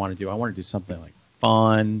book I want to do something like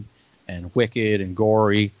fun and wicked and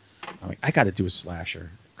gory. I'm like, I got to do a slasher,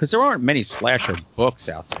 because there aren't many slasher books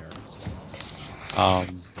out there.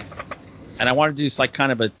 And I want to do like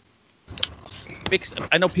kind of a fix.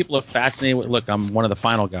 I know people are fascinated with. Look, I'm one of the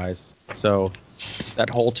final guys, so that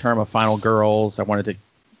whole term of final girls, I wanted to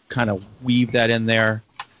kind of weave that in there.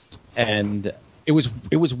 And it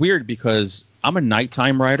was weird, because I'm a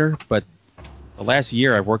nighttime writer, but the last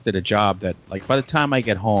year I worked at a job that, like, by the time I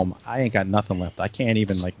get home, I ain't got nothing left. I can't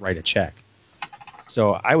even, like, write a check.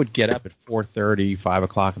 So I would get up at 4:30, 5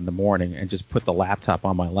 o'clock in the morning and just put the laptop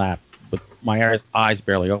on my lap with my eyes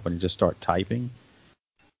barely open and just start typing.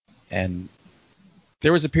 And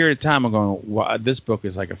there was a period of time I'm going, wow, this book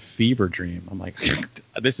is like a fever dream. I'm like,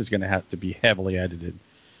 this is going to have to be heavily edited.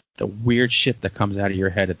 The weird shit that comes out of your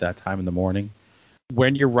head at that time in the morning.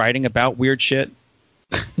 When you're writing about weird shit,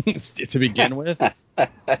 to begin with, I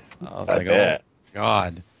was like, oh,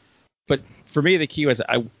 God. But for me, the key was,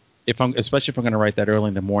 especially if I'm going to write that early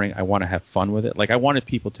in the morning, I want to have fun with it. Like, I wanted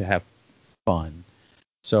people to have fun.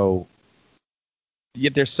 So yeah,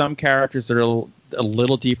 there's some characters that are a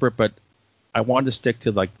little deeper, but I wanted to stick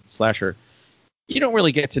to, like, slasher. You don't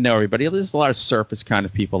really get to know everybody. There's a lot of surface kind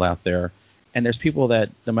of people out there. And there's people that,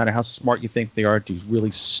 no matter how smart you think they are, do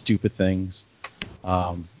really stupid things.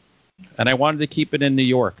 And I wanted to keep it in New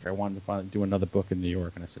York. I wanted to do another book in New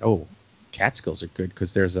York. And I said, oh, Catskills are good,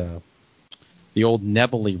 because there's the old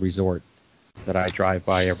Nebele Resort that I drive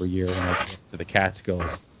by every year when I get to the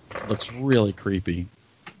Catskills. It looks really creepy.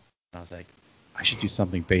 And I was like, I should do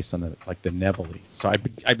something based on the Nebele. So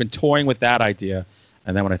I've been toying with that idea.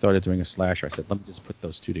 And then when I thought of doing a slasher, I said, let me just put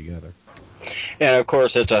those two together. And of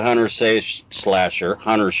course, it's a Hunter slasher.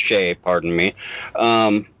 Hunter Shea, pardon me.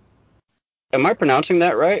 Am I pronouncing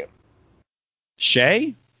that right?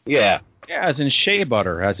 Shea? Yeah. Yeah, as in shea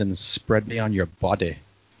butter, as in spread me on your body.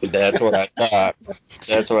 That's what I thought.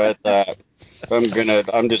 That's what I thought.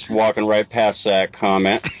 I'm just walking right past that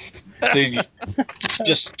comment. So you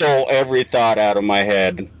just stole every thought out of my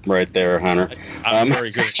head right there, Hunter. I'm very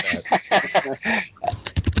good at that.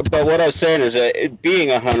 But what I was saying is that it being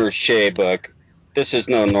a Hunter Shea book, this is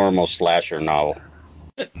no normal slasher novel.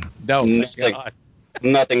 No, thank God.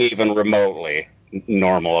 Nothing even remotely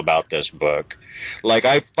normal about this book. Like,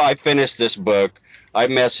 I finished this book, I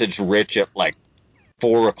messaged Rich at like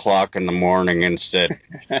 4 o'clock in the morning and said,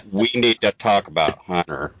 we need to talk about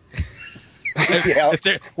Hunter. Yeah. Is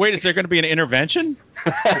there going to be an intervention?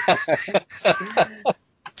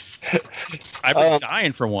 I've been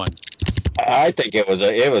dying for one. I think it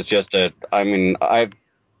was just a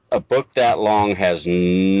book that long has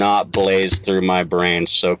not blazed through my brain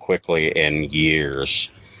so quickly in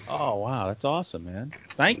years. Oh, wow. That's awesome, man.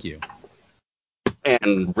 Thank you.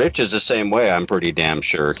 And Rich is the same way, I'm pretty damn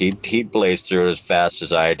sure. He blazed through as fast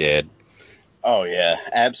as I did. Oh, yeah,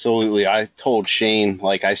 absolutely. I told Shane,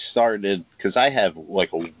 like, I started, because I have,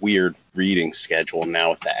 like, a weird reading schedule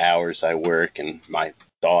now with the hours I work and my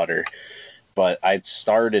daughter. But I'd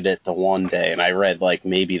started it the one day, and I read, like,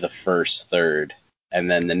 maybe the first third.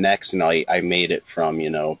 And then the next night, I made it from,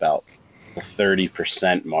 about the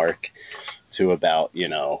 30% mark to about,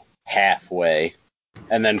 halfway.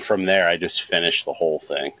 And then from there, I just finished the whole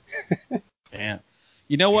thing. Yeah.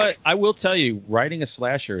 You know what? I will tell you, writing a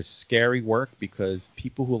slasher is scary work because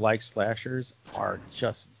people who like slashers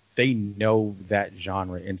they know that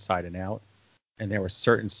genre inside and out. And there were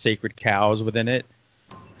certain sacred cows within it.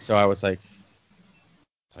 So I was like,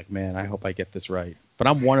 man, I hope I get this right. But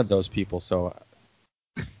I'm one of those people, so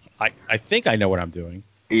I think I know what I'm doing.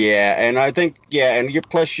 Yeah, and I think, and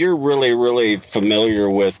you're really, really familiar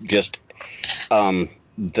with just the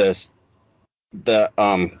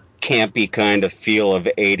campy kind of feel of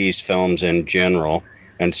 80s films in general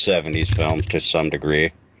and 70s films to some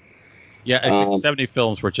degree. Yeah, it's like 70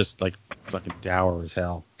 films were just like fucking dour as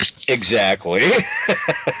hell. Exactly.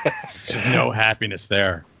 Just no happiness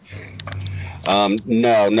there. No,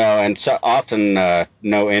 and so often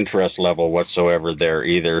no interest level whatsoever there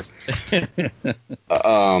either.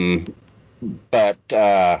 But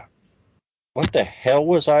what the hell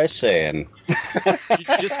was I saying?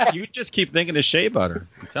 you just keep thinking of shea butter.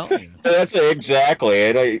 I'm telling you. That's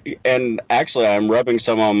exactly. And actually, I'm rubbing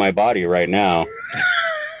some on my body right now.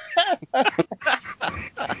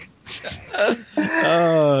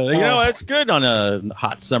 It's good on a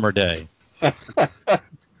hot summer day.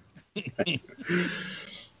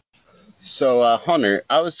 So, Hunter,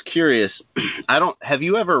 I was curious. Have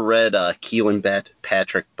you ever read Keelan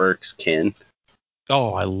Patrick Burke's Kin?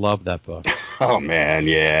 Oh, I love that book. Oh man,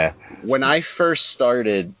 yeah. When I first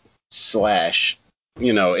started Slash,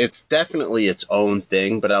 it's definitely its own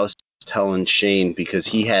thing, but I was telling Shane because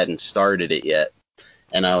he hadn't started it yet.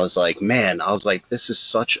 And I was like, this is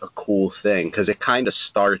such a cool thing because it kind of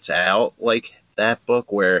starts out like that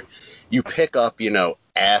book where you pick up,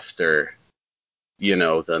 after,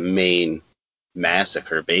 the main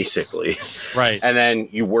massacre, basically. Right. And then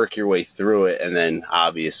you work your way through it. And then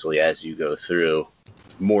obviously as you go through,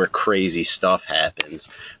 more crazy stuff happens.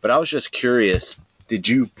 But I was just curious, did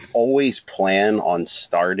you always plan on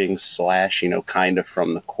starting Slash, kind of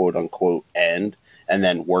from the quote unquote end and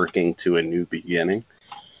then working to a new beginning?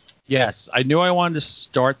 Yes, I knew I wanted to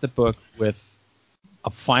start the book with a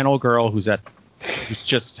final girl who's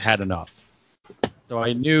just had enough. So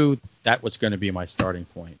I knew that was going to be my starting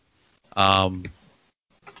point. And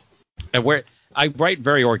where I write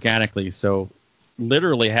very organically, so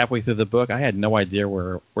literally halfway through the book, I had no idea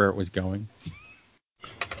where it was going.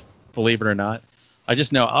 Believe it or not, I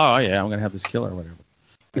just know, I'm going to have this killer or whatever.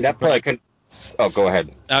 That probably could. Oh, go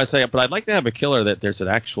ahead. I would say, but I'd like to have a killer that there's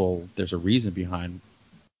a reason behind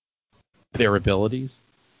their abilities,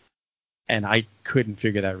 and I couldn't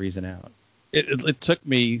figure that reason out. It took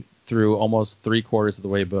me through almost 3/4 of the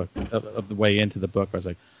way of the way into the book. I was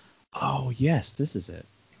like, oh yes, this is it.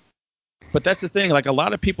 But that's the thing. Like a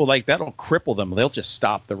lot of people, like that'll cripple them. They'll just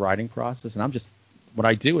stop the writing process, and what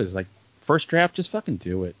I do is like first draft, just fucking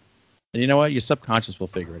do it. And you know what? Your subconscious will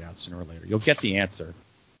figure it out sooner or later. You'll get the answer.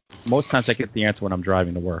 Most times I get the answer when I'm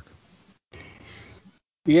driving to work.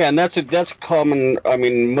 Yeah, and that's common. I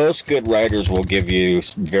mean, most good writers will give you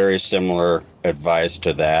very similar advice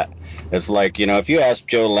to that. It's like, if you ask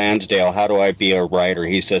Joe Lansdale, how do I be a writer?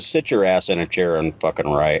 He says, sit your ass in a chair and fucking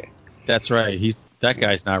write. That's right. That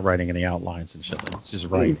guy's not writing any outlines and shit. He's just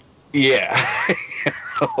writing. Yeah.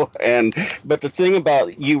 But the thing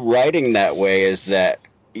about you writing that way is that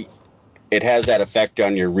it has that effect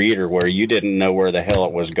on your reader where you didn't know where the hell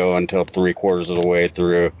it was going until 3/4 of the way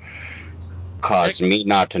through. Caused me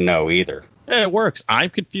not to know either. Yeah, it works. I'm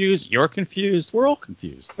confused. You're confused. We're all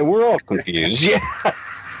confused. We're all confused. Yeah.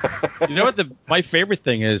 You know what? My favorite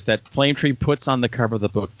thing is that Flame Tree puts on the cover of the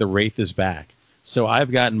book, "The Wraith is Back." So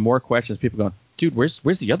I've gotten more questions. People going, "Dude, where's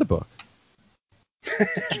the other book?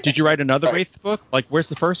 Did you write another Wraith book? Like, where's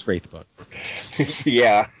the first Wraith book?"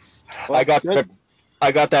 Yeah. Well, I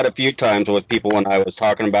got that a few times with people when I was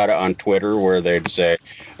talking about it on Twitter, where they'd say,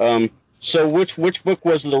 "So which book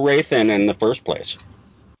was the Wraith in the first place?"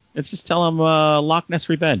 It's just tell them Loch Ness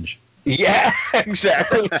Revenge. Yeah,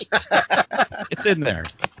 exactly. It's in there.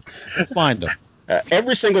 Find them.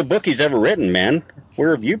 Every single book he's ever written, man.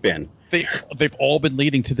 Where have you been? They've all been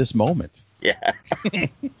leading to this moment. Yeah.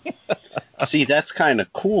 See, that's kind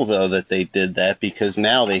of cool, though, that they did that, because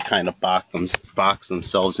now they kind of box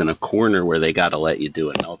themselves in a corner where they got to let you do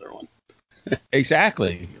another one.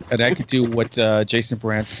 Exactly. And I could do what Jason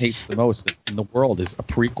Brantz hates the most in the world is a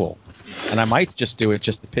prequel. And I might just do it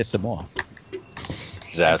just to piss him off.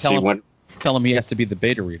 Exactly. Tell him he has to be the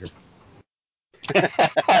beta reader.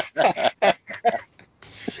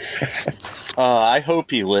 I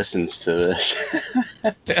hope he listens to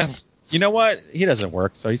this. You know what? He doesn't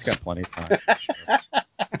work, so he's got plenty of time.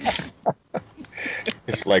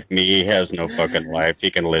 It's like me. He has no fucking life.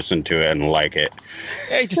 He can listen to it and like it.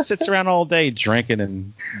 Yeah, he just sits around all day drinking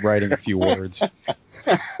and writing a few words.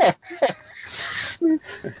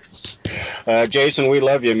 Jason, we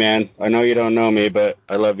love you, man. I know you don't know me, but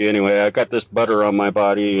I love you anyway. I got this butter on my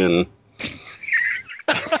body and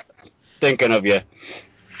thinking of you.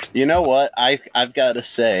 You know what? I've got to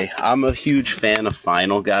say, I'm a huge fan of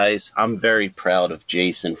Final Guys. I'm very proud of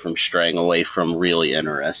Jason from straying away from Really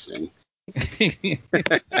Interesting.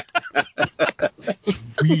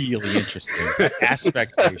 Really interesting. That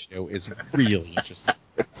aspect ratio is really interesting.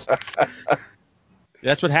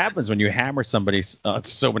 That's what happens when you hammer somebody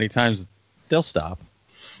so many times, they'll stop.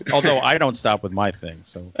 Although I don't stop with my thing,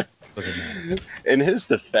 so it doesn't matter. In his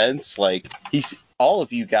defense, like, all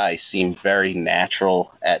of you guys seem very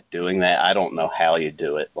natural at doing that. I don't know how you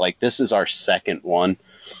do it. Like, this is our second one,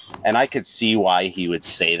 and I could see why he would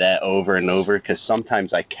say that over and over, because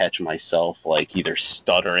sometimes I catch myself, like, either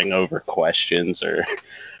stuttering over questions or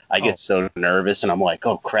I get so nervous, and I'm like,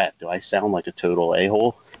 oh, crap, do I sound like a total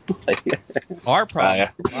a-hole? Our problem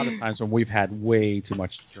is a lot of times when we've had way too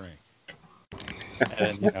much to drink.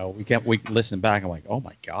 And, we listen back and I'm like, oh,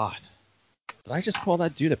 my God. Did I just call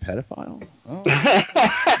that dude a pedophile? Oh.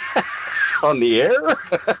 On the air?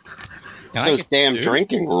 Those damn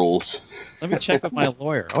drinking rules. Let me check with my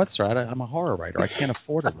lawyer. Oh, that's right. I'm a horror writer. I can't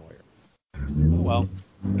afford a lawyer. Oh, well.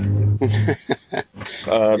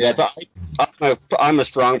 I'm a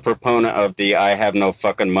strong proponent of the I have no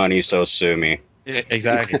fucking money, so sue me. Yeah,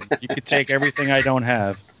 exactly. You could take everything I don't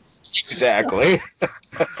have. Exactly.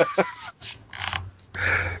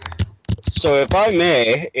 So if I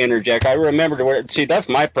may interject, I remembered where. See, that's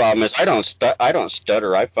my problem is I don't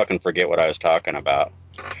stutter. I fucking forget what I was talking about.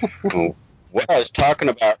 What I was talking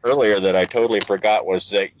about earlier that I totally forgot was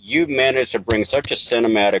that you managed to bring such a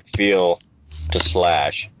cinematic feel to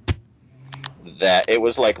Slash that it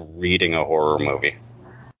was like reading a horror movie.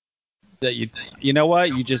 That you know what?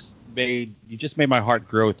 You just made my heart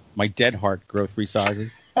grow, my dead heart grow 3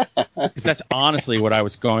 sizes. Because that's honestly what I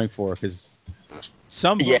was going for. Because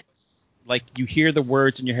some books, like you hear the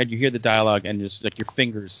words in your head, you hear the dialogue, and just like your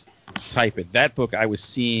fingers type it. That book, I was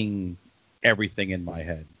seeing everything in my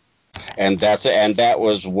head. And that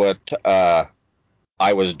was what I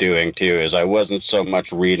was doing too. Is I wasn't so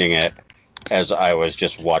much reading it as I was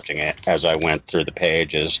just watching it as I went through the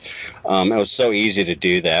pages. It was so easy to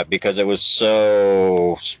do that because it was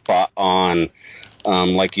so spot on.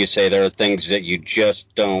 Like you say, there are things that you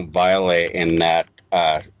just don't violate in that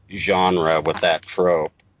genre with that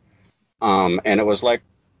trope. And it was like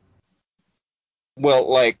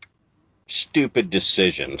stupid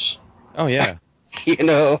decisions. Oh, yeah.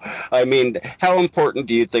 I mean, how important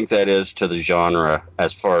do you think that is to the genre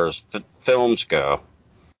as far as films go?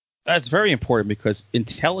 That's very important because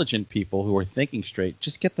intelligent people who are thinking straight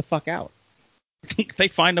just get the fuck out. They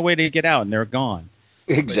find a way to get out and they're gone.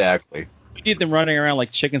 Exactly. But you need them running around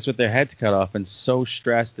like chickens with their heads cut off and so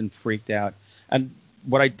stressed and freaked out. And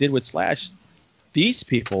what I did with Slash, these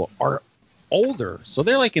people are older. So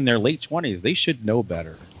they're like in their late 20s. They should know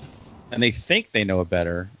better. And they think they know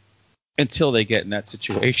better until they get in that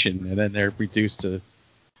situation. And then they're reduced to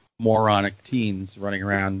moronic teens running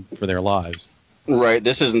around for their lives. Right.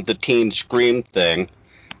 This isn't the teen Scream thing.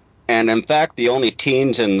 And in fact, the only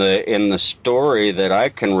teens in the story that I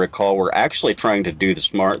can recall were actually trying to do the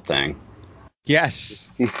smart thing. Yes.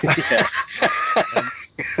 Yes.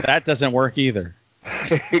 That doesn't work either.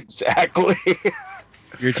 Exactly.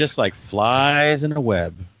 You're just like flies in a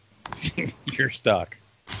web. You're stuck.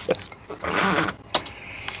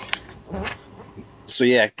 So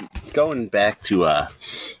yeah, going back to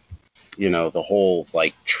the whole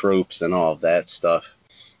like tropes and all of that stuff.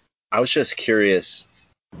 I was just curious.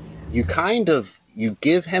 You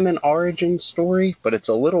give him an origin story, but it's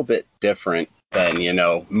a little bit different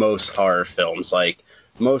than, most horror films. Like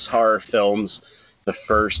most horror films, the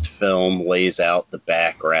first film lays out the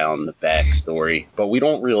background, the backstory, but we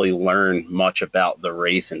don't really learn much about the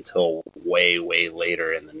Wraith until way, way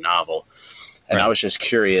later in the novel. And Right. I was just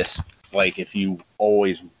curious, like if you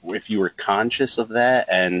were conscious of that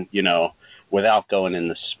and, without going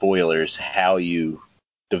into spoilers, how you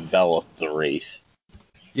developed the Wraith.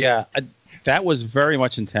 Yeah, that was very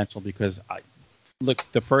much intentional because look,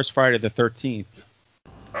 the first Friday the 13th,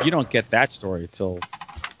 you don't get that story until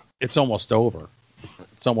it's almost over.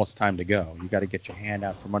 It's almost time to go. You got to get your hand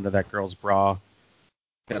out from under that girl's bra.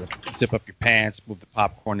 Got to zip up your pants, move the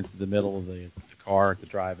popcorn into the middle of the car to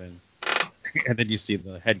drive in, and then you see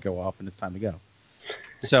the head go off, and it's time to go.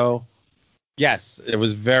 So, yes, I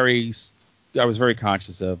was very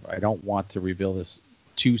conscious of. I don't want to reveal this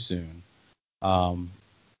too soon. And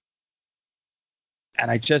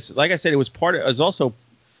I just, like I said, it was also,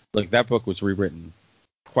 like, that book was rewritten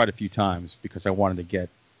quite a few times because I wanted to get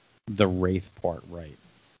the Wraith part right,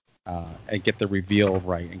 and get the reveal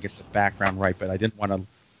right and get the background right, but I didn't want to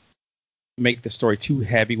make the story too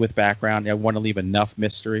heavy with background. I want to leave enough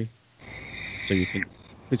mystery so you can,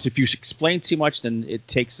 because if you explain too much, then it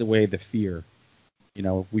takes away the fear.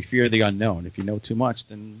 We fear the unknown. If you know too much,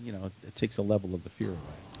 then, it takes a level of the fear away.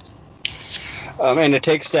 And it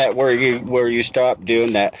takes that where you stop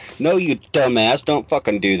doing that. No, you dumbass, don't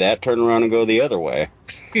fucking do that. Turn around and go the other way.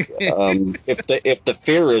 If the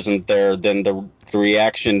fear isn't there, then the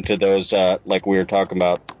reaction to those, like we were talking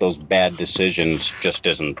about, those bad decisions just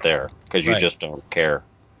isn't there because you just don't care.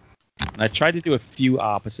 And I tried to do a few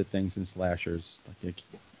opposite things in slashers. Like,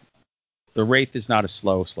 the Wraith is not a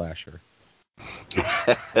slow slasher.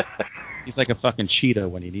 He's like a fucking cheetah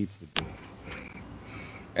when he needs to be.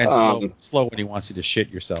 And slow when he wants you to shit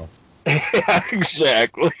yourself. Yeah,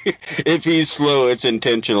 exactly. If he's slow, it's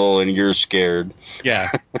intentional and you're scared.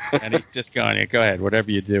 Yeah. And he's just going, go ahead, whatever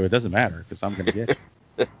you do, it doesn't matter because I'm going to get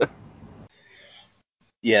you.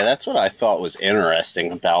 Yeah, that's what I thought was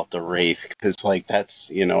interesting about the Wraith, because like that's,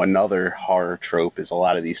 another horror trope is a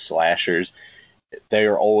lot of these slashers, they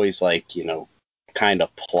are always like, kind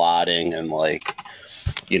of plotting and like,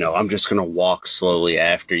 I'm just going to walk slowly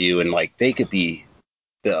after you, and like the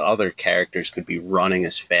other characters could be running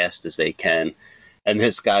as fast as they can, and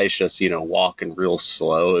this guy's just, walking real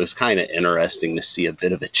slow. It was kind of interesting to see a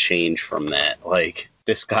bit of a change from that. Like,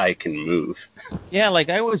 this guy can move. Yeah, like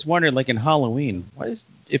I always wondered, like in Halloween,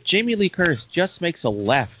 if Jamie Lee Curtis just makes a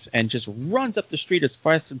left and just runs up the street as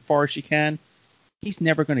fast and far as she can, he's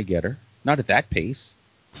never going to get her. Not at that pace.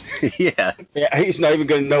 Yeah. Yeah, he's not even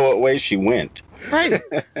going to know what way she went. Right.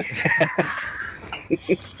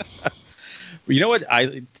 You know what?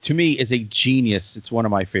 To me, is a genius. It's one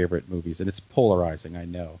of my favorite movies, and it's polarizing. I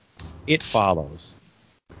know. It Follows.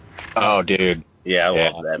 Oh, dude. Yeah,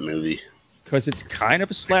 I love that movie. Because it's kind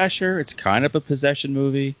of a slasher. It's kind of a possession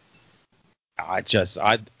movie. I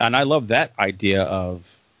love that idea of,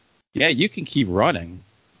 yeah, you can keep running,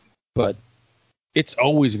 but it's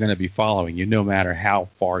always going to be following you no matter how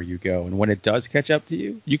far you go. And when it does catch up to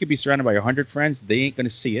you, you could be surrounded by 100 friends. They ain't going to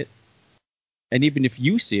see it. And even if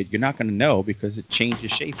you see it, you're not going to know because it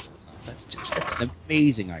changes shape. That's an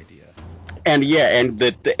amazing idea. And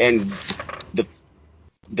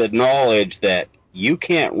the knowledge that you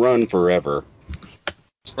can't run forever.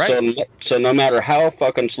 Right. So no matter how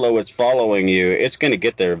fucking slow it's following you, it's going to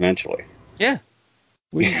get there eventually. Yeah.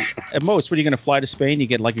 At most, when you're going to fly to Spain, you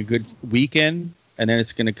get like a good weekend, and then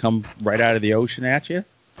it's going to come right out of the ocean at you.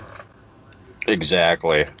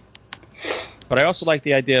 Exactly. But I also like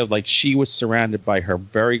the idea of like she was surrounded by her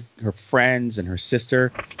friends and her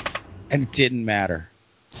sister, and it didn't matter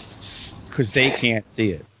because they can't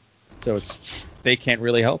see it, so they can't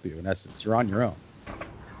really help you in essence. You're on your own.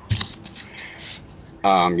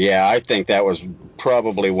 Yeah, I think that was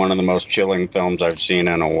probably one of the most chilling films I've seen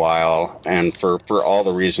in a while, and for all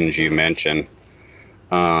the reasons you mentioned.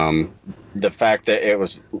 The fact that it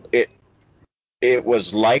was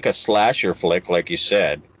like a slasher flick, like you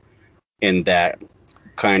said, in that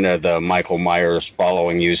kind of the Michael Myers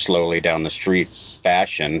following you slowly down the street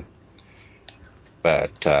fashion.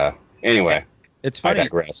 But anyway, It's I funny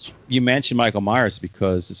digress. you mentioned Michael Myers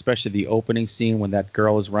because especially the opening scene when that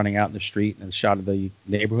girl is running out in the street and the shot of the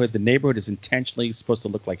neighborhood is intentionally supposed to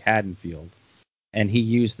look like Haddonfield, and he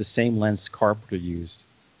used the same lens Carpenter used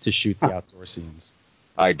to shoot the outdoor scenes.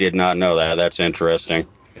 I did not know that. That's interesting.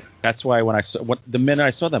 That's why when the minute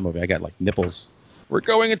I saw that movie, I got like nipples. We're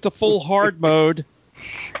going into full hard mode.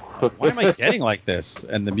 Why am I getting like this?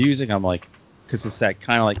 And the music, I'm like, because it's that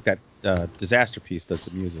kind of like that Disaster Piece does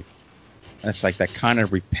the music. And it's like that kind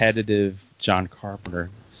of repetitive John Carpenter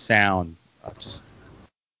sound.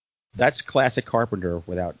 That's classic Carpenter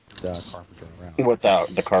without Carpenter around.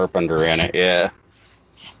 Without the Carpenter in it, yeah.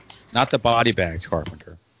 Not the body bags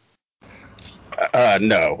Carpenter.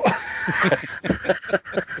 No.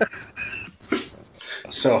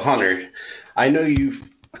 So, Hunter, I know you've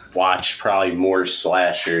watched probably more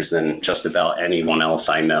slashers than just about anyone else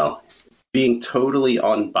I know. Being totally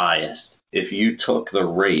unbiased, if you took the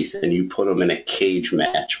Wraith and you put him in a cage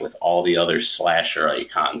match with all the other slasher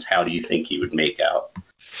icons, how do you think he would make out?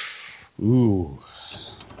 Ooh.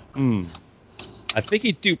 I think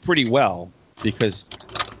he'd do pretty well because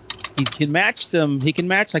he can match them. He can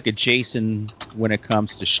match like a Jason when it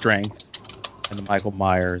comes to strength and the Michael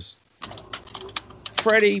Myers.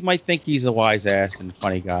 Freddy might think he's a wise ass and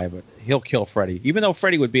funny guy, but he'll kill Freddy. Even though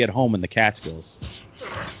Freddy would be at home in the Catskills,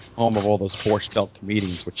 home of all those Borscht Belt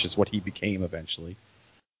comedians, which is what he became eventually.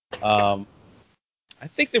 I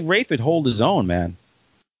think the Wraith would hold his own, man.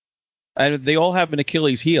 And they all have an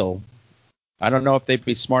Achilles heel. I don't know if they'd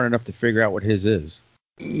be smart enough to figure out what his is.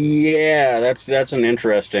 Yeah, that's an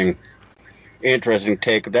interesting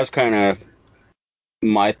take. That's kind of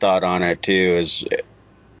my thought on it too.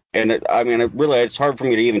 It's hard for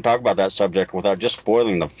me to even talk about that subject without just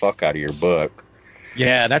spoiling the fuck out of your book.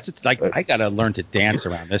 Yeah, I gotta learn to dance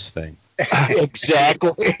around this thing.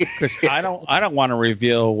 Exactly. Because I don't want to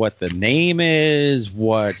reveal what the name is,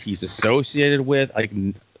 what he's associated with.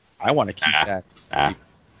 I want to keep that.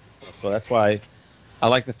 So that's why I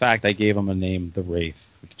like the fact I gave him a name, the Wraith.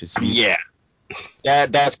 Yeah.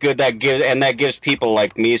 That's good. That gives people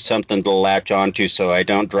like me something to latch onto, so I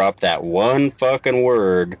don't drop that one fucking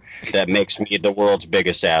word that makes me the world's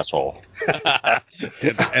biggest asshole.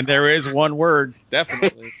 And there is one word,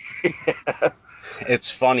 definitely. It's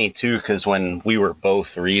funny too, because when we were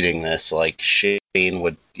both reading this, like Shane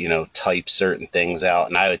would, type certain things out,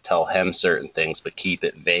 and I would tell him certain things, but keep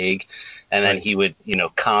it vague. And then he would,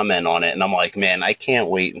 comment on it, and I'm like, man, I can't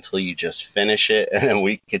wait until you just finish it, and then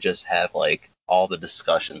we could just have like all the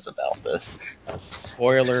discussions about this.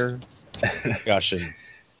 Spoiler discussion.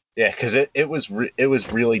 Yeah, because it was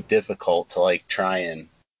really difficult to like try and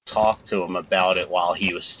talk to him about it while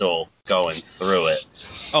he was still going through it.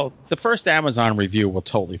 Oh, the first Amazon review will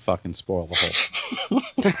totally fucking spoil the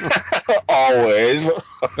whole. Always.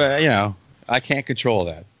 But I can't control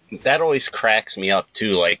that. That always cracks me up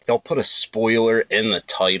too. Like they'll put a spoiler in the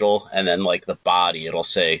title, and then like the body, it'll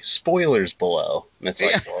say spoilers below, and it's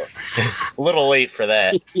like, well, a little late for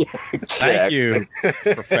that. Yeah, Thank you,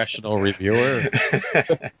 professional reviewer.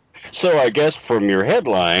 So I guess from your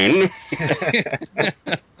headline.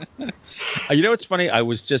 It's funny. I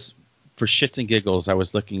was just for shits and giggles. I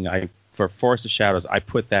was looking. For Forest of Shadows. I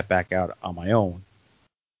put that back out on my own.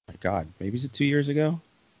 My God, maybe is it 2 years ago?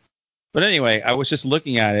 But anyway, I was just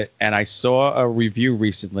looking at it, and I saw a review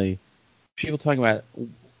recently. People talking about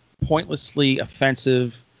pointlessly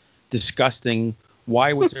offensive, disgusting.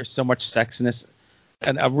 Why was there so much sex in this?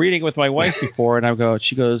 And I'm reading it with my wife before, and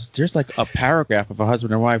she goes, there's like a paragraph of a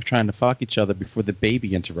husband and wife trying to fuck each other before the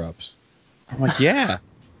baby interrupts. I'm like, yeah.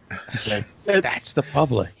 I said, that's the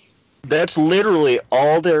public. That's literally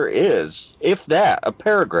all there is, if that, a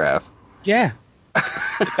paragraph. Yeah.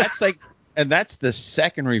 And that's the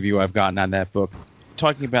second review I've gotten on that book,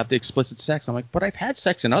 talking about the explicit sex. I'm like, but I've had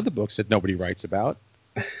sex in other books that nobody writes about.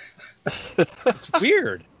 It's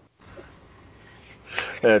weird.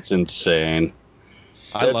 That's insane.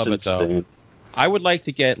 I love it, though. I would like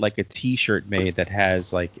to get like a T-shirt made that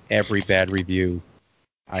has like every bad review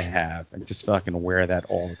I have, and just fucking wear that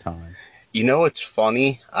all the time. It's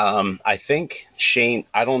funny. I think Shane,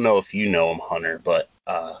 I don't know if you know him, Hunter, but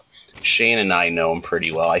Shane and I know him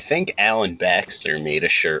pretty well. I think Alan Baxter made a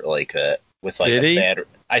shirt like that with like Did he? bad.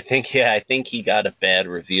 I think he got a bad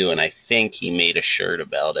review, and I think he made a shirt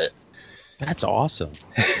about it. That's awesome.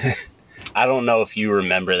 I don't know if you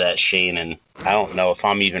remember that, Shane, and I don't know if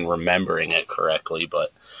I'm even remembering it correctly,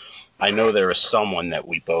 but I know there was someone that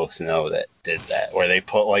we both know that did that, where they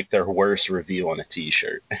put like their worst review on a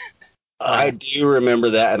T-shirt. I do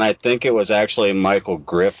remember that, and I think it was actually Michael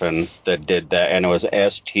Griffin that did that, and it was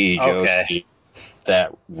S.T. Joshi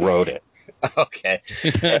that wrote it. Okay.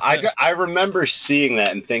 I remember seeing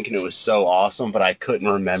that and thinking it was so awesome, but I couldn't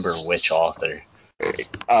remember which author.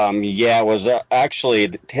 Yeah, it was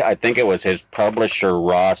actually, I think it was his publisher,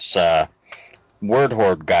 Ross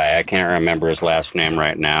Wordhorde guy. I can't remember his last name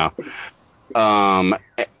right now.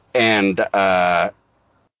 And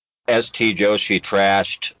S.T. Joshi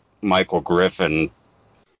trashed Michael Griffin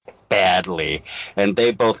badly, and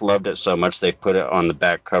they both loved it so much they put it on the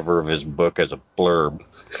back cover of his book as a blurb.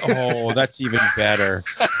 Oh, that's even better.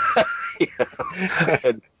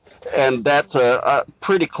 And that's a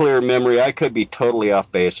pretty clear memory. I could be totally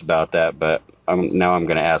off base about that, but now I'm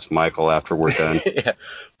going to ask Michael after we're done. Yeah,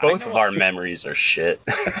 both of our memories are shit.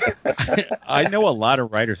 I know a lot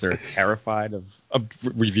of writers that are terrified of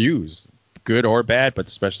reviews, good or bad, but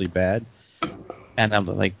especially bad. And I'm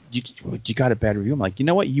like, you got a bad review. I'm like, you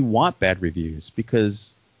know what? You want bad reviews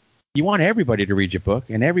because you want everybody to read your book,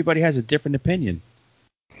 and everybody has a different opinion.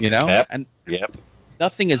 Yep. And yep.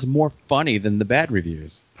 Nothing is more funny than the bad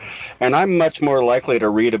reviews. And I'm much more likely to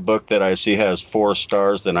read a book that I see has 4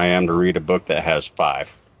 stars than I am to read a book that has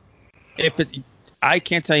 5. I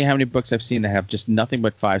can't tell you how many books I've seen that have just nothing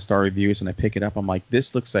but 5-star reviews, and I pick it up. I'm like,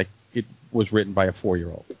 this looks like it was written by a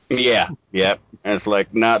 4-year-old. Yeah, yep. And it's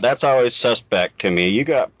like, nah, that's always suspect to me. You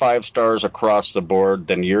got 5 stars across the board,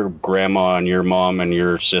 then your grandma and your mom and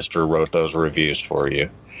your sister wrote those reviews for you.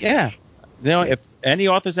 Yeah. If any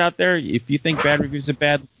authors out there, if you think bad reviews are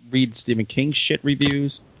bad, read Stephen King's shit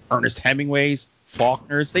reviews, Ernest Hemingway's,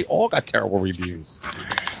 Faulkner's. They all got terrible reviews.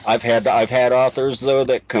 I've had authors though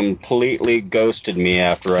that completely ghosted me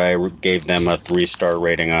after I gave them a 3-star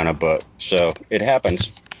rating on a book. So it happens.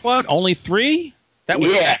 What? Only 3?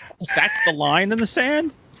 Yeah. That's the line in the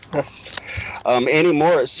sand.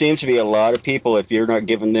 Anymore, it seems to be a lot of people. If you're not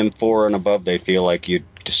giving them 4 and above, they feel like you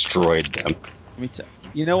destroyed them. Let me tell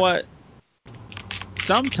you know what?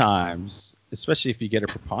 Sometimes, especially if you get a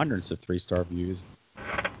preponderance of 3-star reviews,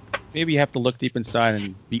 maybe you have to look deep inside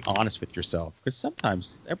and be honest with yourself. Because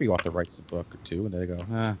sometimes every author writes a book or two, and they go,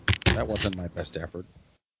 that wasn't my best effort.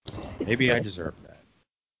 Maybe I deserve that.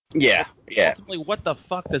 Yeah. Ultimately, what the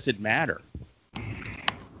fuck does it matter?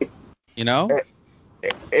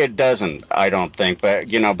 It doesn't, I don't think. But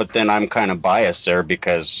then I'm kind of biased there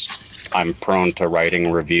because I'm prone to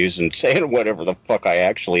writing reviews and saying whatever the fuck I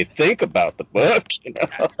actually think about the book.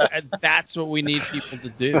 And that's what we need people to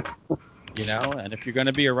do. And if you're going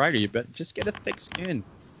to be a writer, you better just get a thick skin.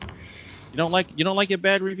 You don't like a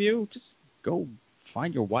bad review? Just go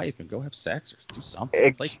find your wife and go have sex or do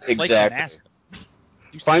something. Exactly.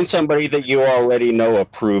 Find somebody that you already know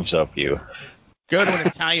approves of you. Go to an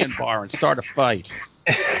Italian bar and start a fight.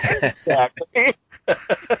 Exactly.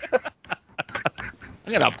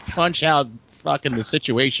 I'm gonna punch out fucking the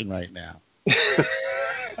situation right now.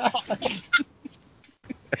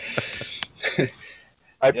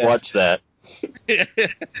 I'd watch that.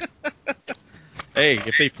 Hey,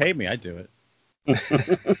 if they pay me, I'd do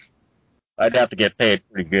it. I'd have to get paid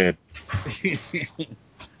pretty good.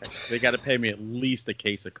 They got to pay me at least a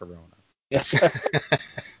case of Corona.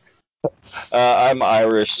 I'm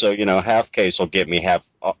Irish, so half case will get me half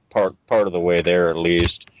part of the way there at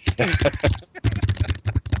least.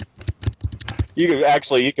 You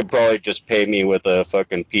could probably just pay me with a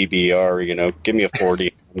fucking PBR. Give me a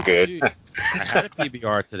 40, I'm good. Dude, I had a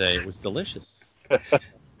PBR today. It was delicious.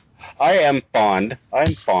 I'm fond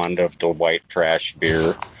of the white trash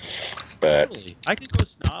beer, but totally. I can go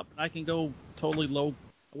snob and I can go totally low.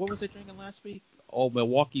 What was I drinking last week? Oh,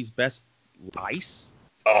 Milwaukee's Best Ice.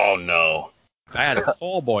 Oh no. I had a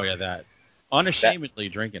tall boy of that. Unashamedly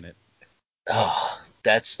drinking it. Oh,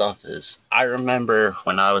 that stuff is. I remember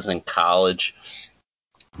when I was in college,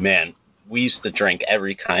 man, we used to drink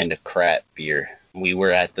every kind of crap beer. We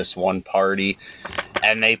were at this one party,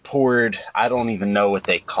 and they poured, I don't even know what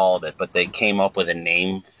they called it, but they came up with a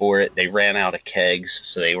name for it. They ran out of kegs,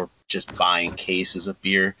 so they were just buying cases of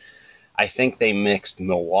beer. I think they mixed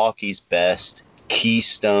Milwaukee's Best,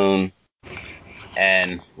 Keystone,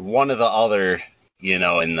 and one of the other,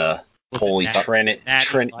 in the Holy Trinity.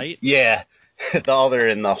 Yeah, the other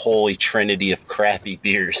in the Holy Trinity of crappy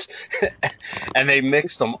beers. And they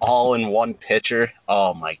mixed them all in one pitcher.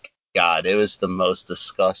 Oh my God, it was the most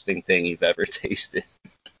disgusting thing you've ever tasted.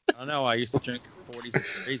 I don't know. I used to drink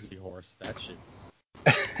 40's Crazy Horse. That shit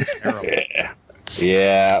was terrible.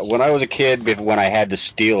 Yeah, when I was a kid, when I had to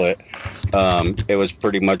steal it, it was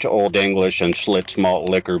pretty much Old English and Schlitz malt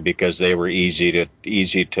liquor because they were easy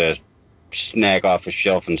to snag off a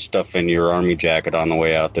shelf and stuff in your army jacket on the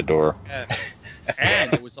way out the door. Yeah.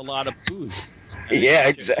 And it was a lot of booze. Yeah,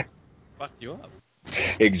 exactly. Fucked you up.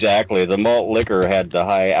 Exactly. The malt liquor had the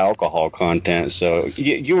high alcohol content, so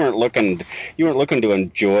you weren't looking to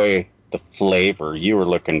enjoy the flavor. You were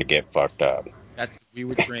looking to get fucked up. We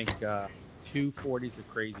would drink 2 40s of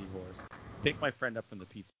Crazy Horse. Pick my friend up from the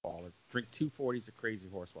pizza parlor, drink 2 40s of Crazy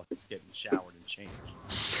Horse while he was getting showered and changed.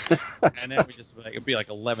 And then it'd be like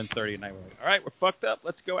 11:30 at night. We're like, all right, we're fucked up.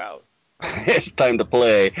 Let's go out. It's time to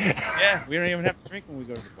play. Yeah, we don't even have to drink when we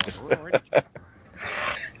go to the bar. We're already drunk.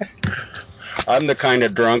 I'm the kind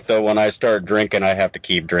of drunk, though, when I start drinking, I have to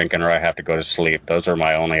keep drinking or I have to go to sleep. Those are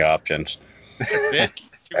my only options. That's it.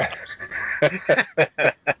 2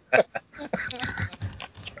 options.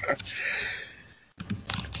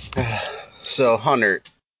 So, Hunter,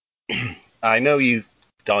 I know you've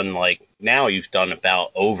done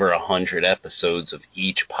about over 100 episodes of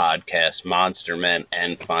each podcast, Monster Men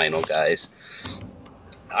and Final Guys.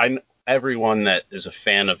 Everyone that is a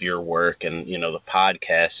fan of your work and, the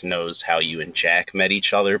podcast knows how you and Jack met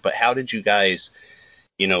each other, but how did you guys,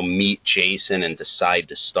 meet Jason and decide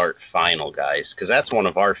to start Final Guys? Because that's one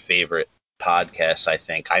of our favorite podcasts, I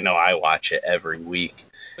think. I know I watch it every week.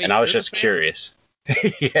 Wait, and I was you're just the fan? curious.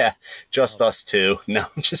 Yeah, just us two. No,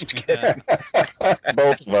 I'm just kidding.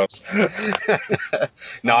 Both of us.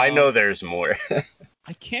 No, I know there's more.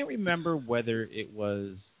 I can't remember whether it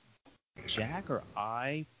was Jack or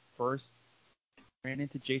I first ran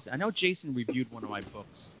into Jason. I know Jason reviewed one of my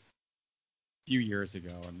books a few years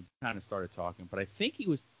ago and kind of started talking, but I think he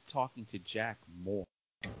was talking to Jack more.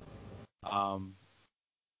 But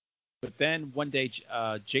then one day,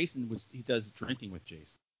 Jason he does drinking with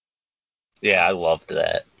Jason. Yeah, I loved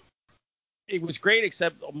that. It was great,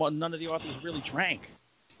 except none of the authors really drank.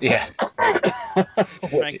 Yeah.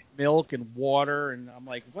 Drank milk and water, and I'm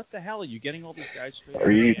like, what the hell? Are you getting all these guys straight out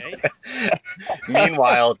Are you- of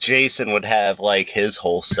Meanwhile, Jason would have like his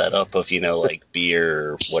whole setup of, like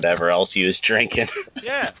beer or whatever else he was drinking.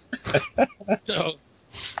 Yeah. So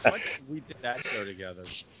once we did that show together,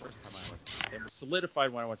 the first time I was, it was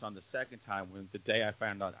solidified when I was on the second time, when the day I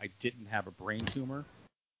found out I didn't have a brain tumor.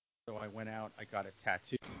 So I went out, I got a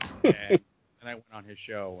tattoo, and then I went on his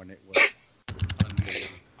show, and it was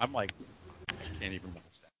unbelievable. I'm like, I can't even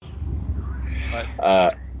watch that.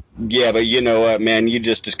 But Yeah, but you know what, man? You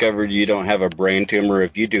just discovered you don't have a brain tumor.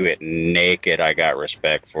 If you do it naked, I got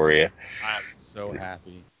respect for you. I'm so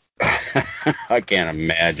happy. I can't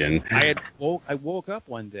imagine. I woke up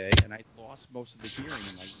one day and I lost most of the hearing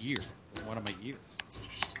in my ear, in one of my ears,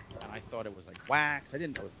 and I thought it was like wax. I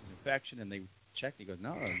didn't know it was an infection, and they checked. He goes,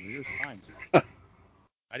 no, your ear's fine. So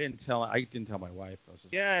I didn't tell my wife. I was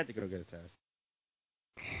just, yeah, I had to go get a test.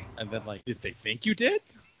 And then like, did they think you did?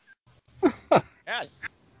 Yes.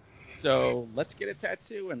 So let's get a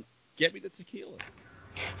tattoo and get me the tequila.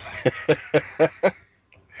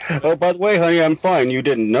 Oh, by the way, honey, I'm fine. You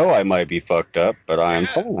didn't know I might be fucked up, but I'm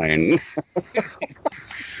Yeah. fine.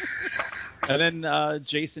 And then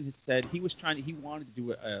Jason had said he wanted to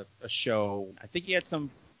do a show. I think he had some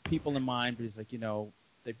people in mind, but he's like,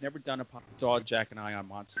 they've never done saw Jack and I on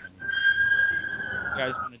Monster. You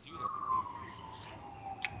guys want to do that?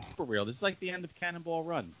 For real, this is like the end of Cannonball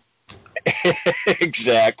Run.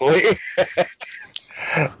 Exactly.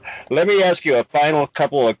 Let me ask you a final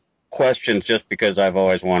couple of questions just because I've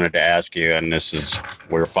always wanted to ask you, and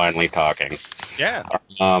we're finally talking. Yeah.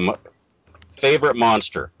 Favorite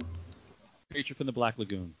monster? Creature from the Black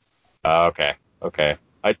Lagoon. Okay.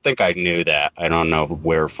 I think I knew that. I don't know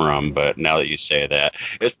where from, but now that you say that,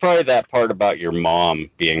 it's probably that part about your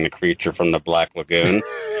mom being the creature from the Black Lagoon.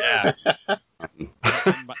 Yeah.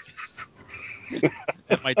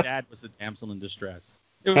 And my dad was the damsel in distress.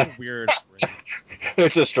 It was a weird upbringing.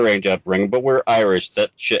 It's a strange upbringing, but we're Irish.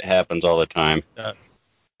 That shit happens all the time. Yes.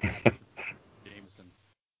 Jameson.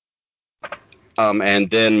 And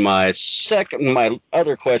then my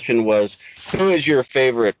other question was, who is your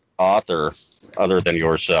favorite author, other than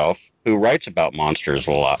yourself, who writes about monsters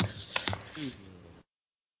a lot?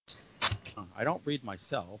 I don't read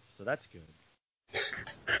myself, so that's good.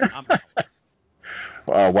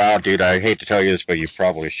 Oh, wow, dude, I hate to tell you this, but you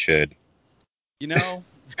probably should.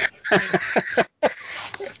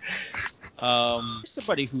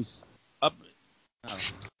 Somebody who's up,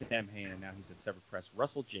 Sam Hain, and now he's at Sever Press.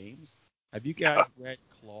 Russell James. Have you guys read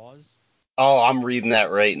Claws? Oh, I'm reading that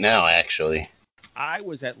right now, actually. I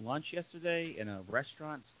was at lunch yesterday in a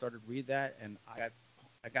restaurant, started reading that, and I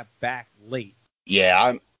got back late.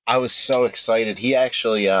 Yeah, I was so excited. He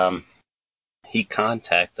actually he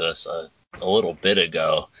contacted us a little bit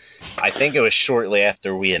ago. I think it was shortly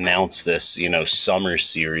after we announced this, summer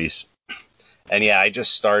series. And yeah, I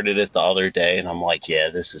just started it the other day, and I'm like, yeah,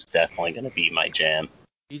 this is definitely going to be my jam.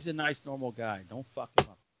 He's a nice, normal guy. Don't fuck him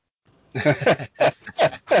up.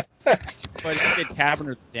 But he did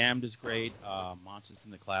Cabinet of the Damned is great. Monsters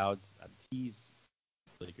in the Clouds. He's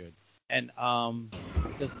really good. And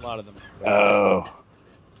he does a lot of them. Oh.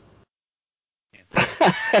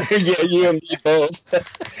 Yeah, you and me both.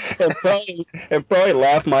 and probably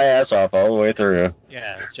laugh my ass off all the way through.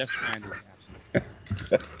 Yeah, Jeff Kind is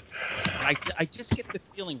absolutely. And I just get the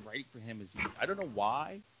feeling writing for him is I don't know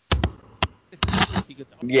why.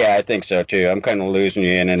 Yeah, I think so too. I'm kind of losing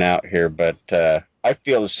you in and out here, but I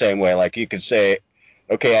feel the same way. Like you could say,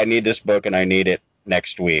 okay, I need this book and I need it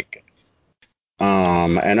next week.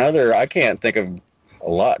 I can't think of a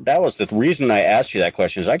lot. That was the reason I asked you that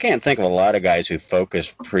question. Is I can't think of a lot of guys who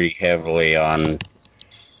focus pretty heavily on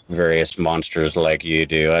various monsters like you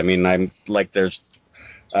do. I mean, I'm like there's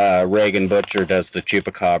Reagan Butcher does the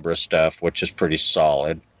Chupacabra stuff, which is pretty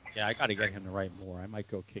solid. Yeah, I got to get him to write more. I might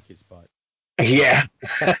go kick his butt. Yeah.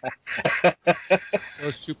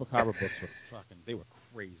 Those Chupacabra books they were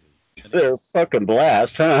crazy. They're fucking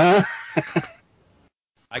blast, huh?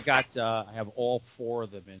 I have all 4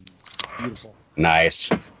 of them in beautiful. Nice.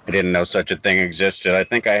 I didn't know such a thing existed. I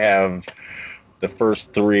think I have the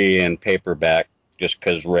first 3 in paperback just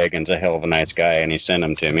because Reagan's a hell of a nice guy and he sent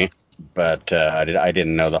them to me. But I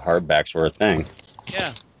didn't know the hardbacks were a thing.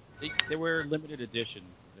 Yeah, they were limited edition.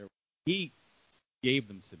 He gave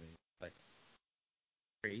them to me. Like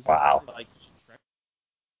crazy. Wow.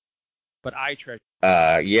 But I treasure.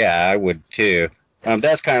 Yeah, I would too.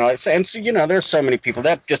 That's kind of like, and so, there's so many people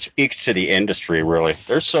that just speaks to the industry, really.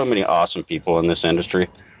 There's so many awesome people in this industry,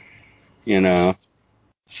 Yeah,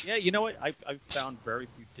 you know what? I've found very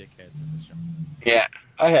few dickheads in this genre. Yeah,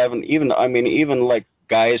 I haven't even like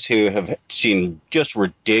guys who have seen just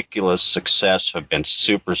ridiculous success have been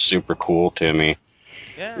super, super cool to me.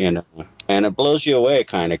 Yeah. And it blows you away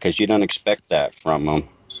kind of because you don't expect that from them.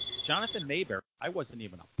 Jonathan Mayberry, I wasn't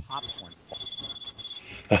even a popcorn.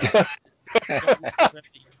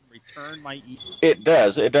 Return my email. It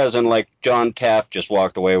does, and like John Taft just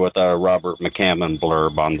walked away with a Robert McCammon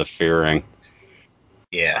blurb on The Fearing.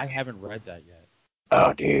 Yeah. I haven't read that yet.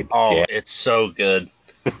 Oh, dude. Oh, yeah. It's so good.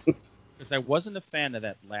 Because I wasn't a fan of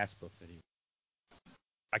that last book that he.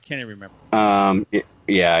 I can't even remember.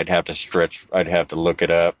 Yeah, I'd have to look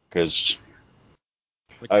it up because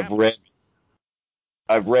I've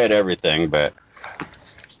read everything, but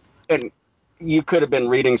and you could have been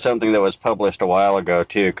reading something that was published a while ago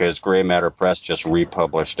too, because Gray Matter Press just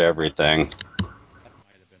republished everything. That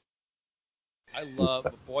might have been. I love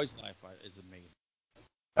The Boy's Life is amazing.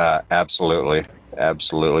 Absolutely,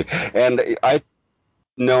 and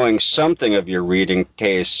knowing something of your reading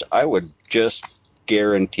taste, I would just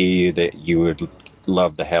guarantee you that you would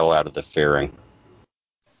love the hell out of The Fearing.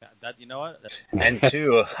 That you know what? And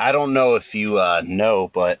 2, I don't know if you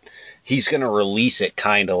know, but he's going to release it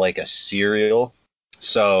kind of like a serial.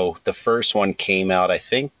 So the first one came out, I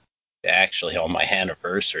think, actually on my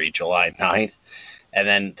anniversary, July 9th. And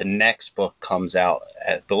then the next book comes out,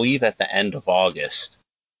 I believe, at the end of August.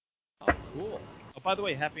 Oh, cool. Oh, by the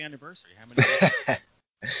way, happy anniversary. How many years?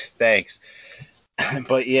 Thanks.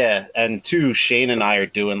 But yeah, and 2, Shane and I are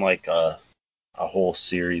doing like a whole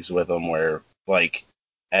series with him where like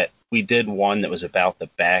we did one that was about the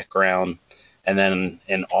background, and then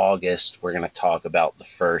in August we're going to talk about the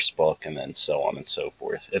first book, and then so on and so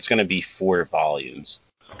forth. It's going to be 4 volumes.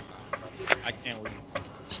 I can't wait.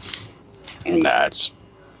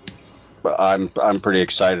 I'm pretty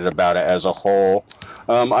excited about it as a whole.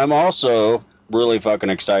 I'm also really fucking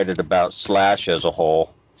excited about Slash as a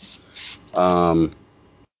whole.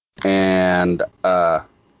 And I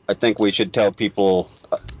think we should tell people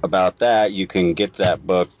about that. You can get that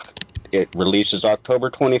book. It releases October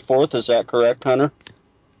 24th. Is that correct, Hunter?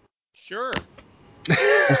 Sure. No,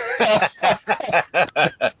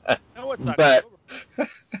 it's not. But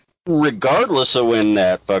regardless of when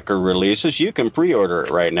that fucker releases, you can pre-order it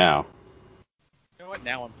right now. You know what?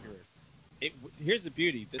 Now I'm curious. Here's the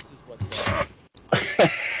beauty. This is what.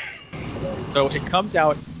 So it comes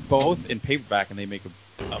out both in paperback, and they make a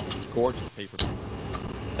gorgeous paperback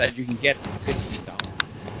that you can get for $15.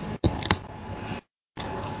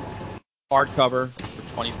 Hardcover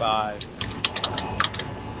for $25.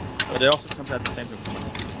 But it also comes out the same time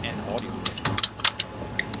and audio.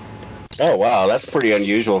 Oh wow, that's pretty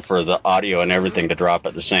unusual for the audio and everything to drop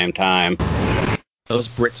at the same time. Those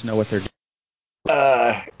Brits know what they're doing.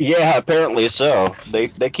 Yeah, apparently so. They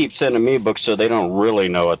keep sending me books, so they don't really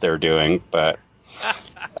know what they're doing. But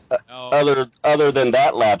No. other than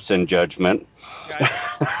that lapse in judgment.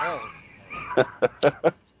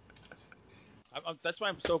 That's why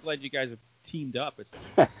I'm so glad you guys have teamed up. It's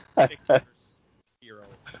pictures, heroes.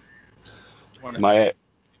 Able to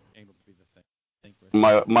be the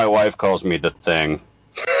thing. My wife calls me the Thing.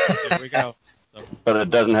 There we go. So, But it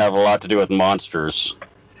doesn't have a lot to do with monsters.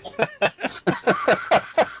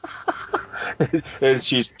 And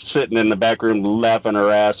she's sitting in the back room laughing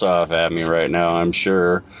her ass off at me right now, I'm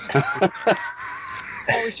sure.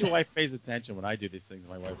 always your wife pays attention when I do these things.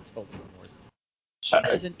 My wife told me more. She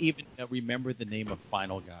doesn't even remember the name of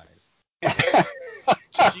Final Guys.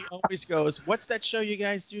 She always goes, "What's that show you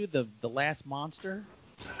guys do? The Last Monster?"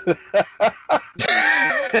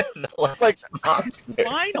 Like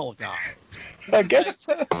Final Guys. I guess.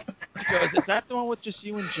 She goes, "Is that the one with just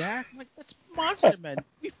you and Jack?" I'm like, "That's Monster Men.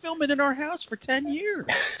 We film it in our house for 10 years."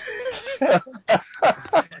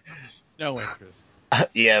 No interest.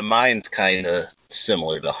 Yeah, mine's kind of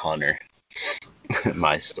similar to Hunter.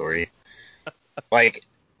 My story. Like,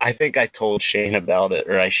 I think I told Shane about it,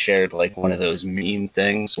 or I shared like one of those meme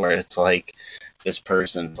things where it's like this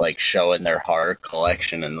person's like showing their horror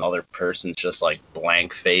collection and the other person's just like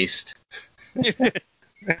blank faced.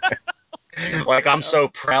 Like, I'm so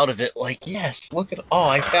proud of it. Like, yes, look at,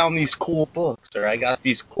 I found these cool books, or I got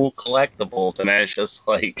these cool collectibles, and it's just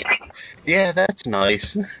like, yeah, that's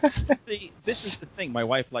nice. See, this is the thing. My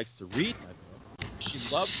wife likes to read my book. She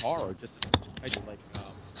loves horror, just as much as I do. Like,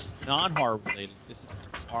 non-horror related. This is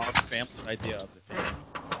our family's idea of the family.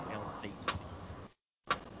 Male Satan.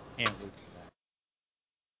 Can't wait for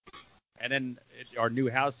that. And then at our new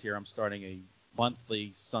house here, I'm starting a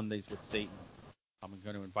monthly Sundays with Satan. I'm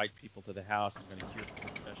going to invite people to the house. I'm going to cure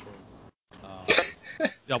special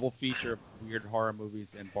double feature of weird horror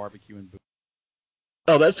movies and barbecue and booze.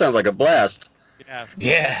 Oh, that sounds like a blast.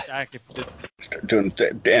 Yeah. Jack,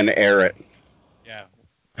 And air it. yeah.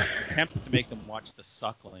 I'm tempted to make them watch The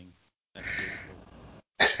Suckling. That's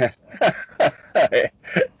The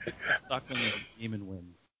Suckling of Demon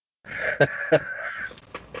Wind.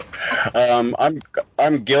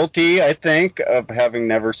 I'm guilty, I think, of having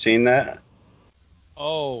never seen that.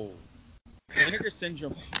 Oh, Vinegar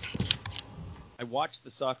Syndrome. I watched The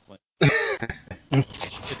Suckling. It's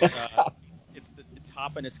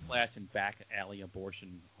top in its class in back alley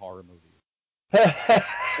abortion horror movies.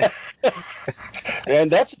 And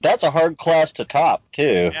that's a hard class to top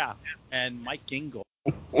too. Yeah, and Mike Gingle.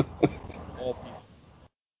 All people.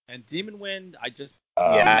 And Demon Wind,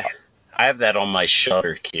 Yeah, I have that on my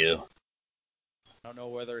Shudder queue. I don't know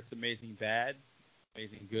whether it's amazing bad,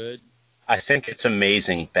 amazing good. I think it's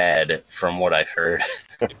amazing bad from what I've heard.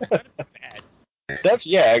 It's kind of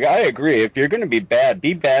bad. I agree. If you're going to be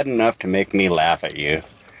bad enough to make me laugh at you.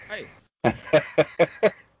 Right.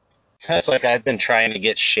 That's like I've been trying to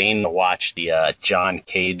get Shane to watch the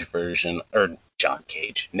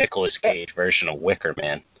Nicolas Cage version of Wicker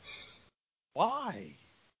Man. Why?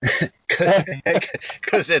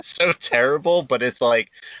 Because it's so terrible, but it's like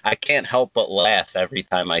I can't help but laugh every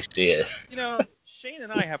time I see it. You know, Shane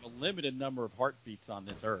and I have a limited number of heartbeats on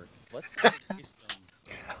this earth. Let's not waste them.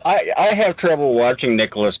 I have trouble watching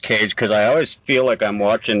Nicolas Cage because I always feel like I'm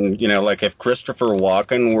watching, like if Christopher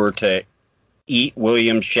Walken were to eat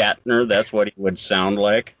William Shatner, that's what he would sound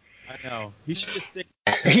like. I know. He should just stick.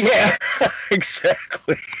 Yeah,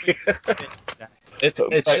 exactly.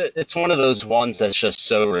 It's one of those ones that's just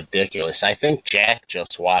so ridiculous. I think Jack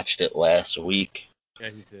just watched it last week. Yeah,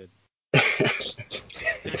 he did.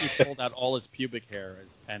 He pulled out all his pubic hair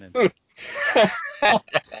as penance.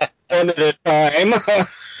 One at a time.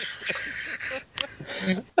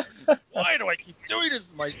 Why do I keep doing this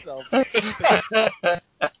to myself?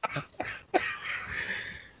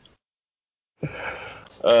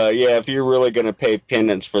 Yeah, if you're really going to pay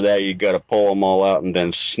penance for that, you got to pull them all out and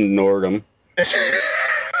then snort them. Even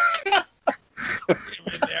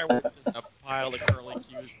there with just a pile of curly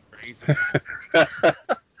Q's and razors.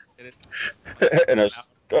 And a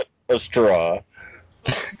straw.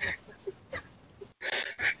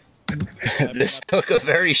 This took a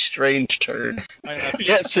very strange turn.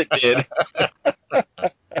 Yes, it did.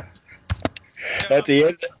 At the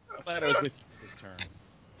end. I'm glad I was with you this turn.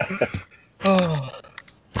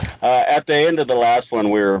 At the end of the last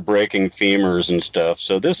one, we were breaking femurs and stuff,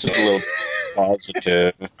 so this is a little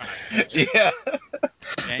positive. Yeah.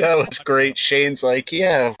 That was great. Shane's like,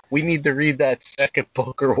 yeah, we need to read that second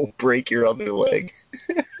book or we'll break your other leg.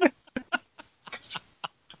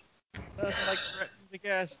 That's like threatening the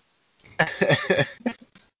guest.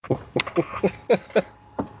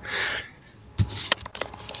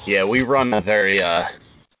 Yeah, we run a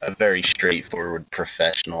very straightforward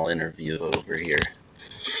professional interview over here.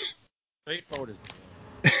 Straightforward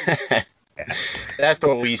That's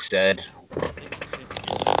what we said.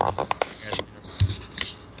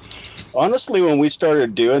 Honestly, when we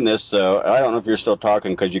started doing this, though, I don't know if you're still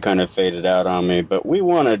talking because you kind of faded out on me, but we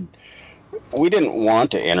didn't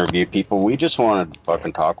want to interview people. We just wanted to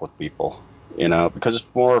fucking talk with people, because it's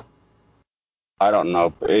more, I don't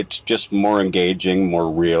know, it's just more engaging,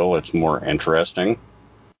 more real, it's more interesting.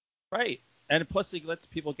 Right. And plus, it lets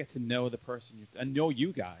people get to know the person and know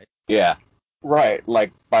you guys. Yeah. Right.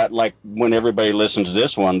 But when everybody listens to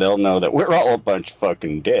this one, they'll know that we're all a bunch of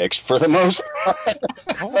fucking dicks for the most part.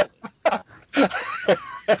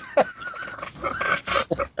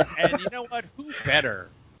 And you know what? Who better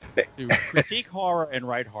to critique horror and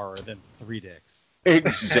write horror than three dicks?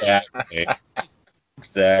 Exactly.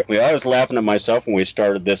 Exactly. I was laughing at myself when we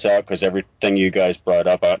started this out because everything you guys brought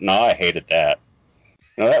up, I hated that.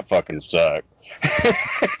 No, that fucking sucked.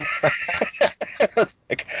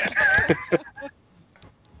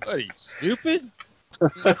 What are you, stupid?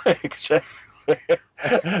 Exactly.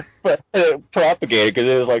 But propagated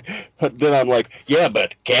because it was like, then I'm like, yeah,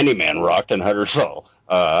 but Candyman rocked and Hunter Soul.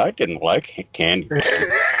 I didn't like Candyman.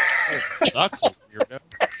 Sucks, weirdo.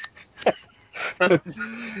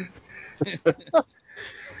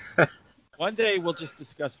 One day we'll just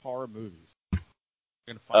discuss horror movies. We're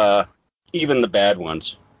gonna find even the bad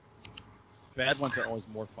ones. Bad ones are always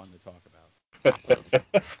more fun to talk about.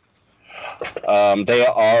 They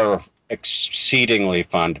are exceedingly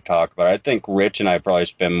fun to talk about. I think Rich and I probably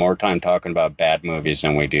spend more time talking about bad movies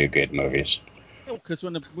than we do good movies. Because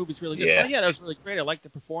when the movie's really good, yeah. Oh yeah, that was really great. I liked the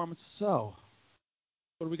performance. So,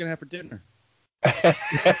 what are we gonna have for dinner? But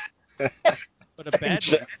a bad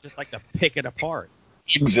movie, just like to pick it apart.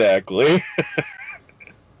 Exactly.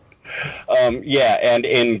 Yeah, and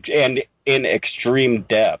in extreme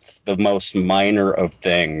depth, the most minor of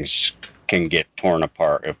things can get torn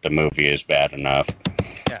apart if the movie is bad enough.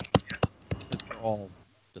 Yeah, because we're all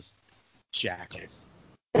just jackals.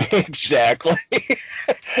 Exactly.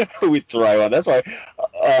 We thrive on. That's why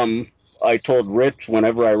I told Rich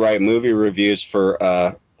whenever I write movie reviews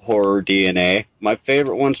for Horror DNA, my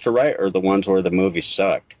favorite ones to write are the ones where the movie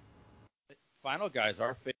sucked. Final Guy's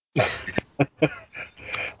our favorite.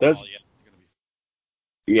 That's,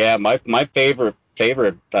 yeah, my favorite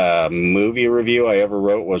movie review I ever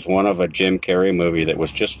wrote was one of a Jim Carrey movie that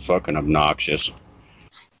was just fucking obnoxious.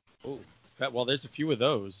 Oh, well, there's a few of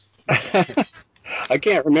those. I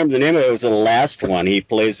can't remember the name of it. It was the last one. He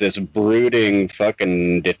plays this brooding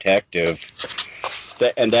fucking detective.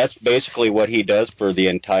 And that's basically what he does for the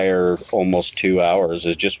entire almost 2 hours,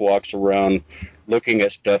 is just walks around looking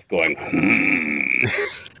at stuff going,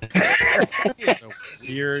 He's a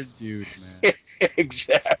weird dude, man.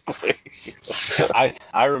 Exactly.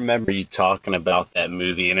 I remember you talking about that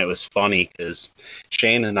movie, and it was funny because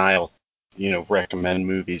Shane and I'll, recommend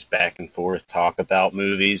movies back and forth, talk about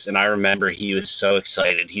movies, and I remember he was so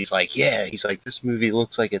excited. He's like, this movie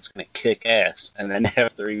looks like it's going to kick ass. And then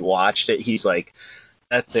after he watched it, he's like,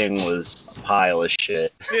 that thing was a pile of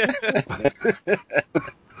shit. Should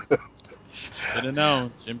have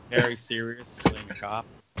known. Jim Carrey, serious, playing a cop.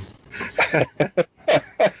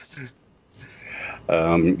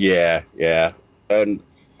 Yeah. And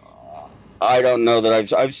I don't know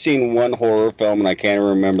that I've seen one horror film, and I can't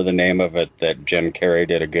remember the name of it, that Jim Carrey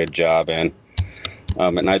did a good job in.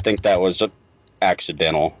 And I think that was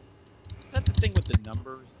accidental. Is that the thing with the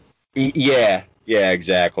numbers? Yeah,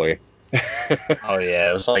 exactly. Oh, yeah,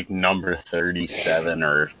 it was like number 37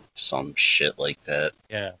 or some shit like that.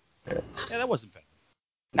 Yeah, that wasn't bad.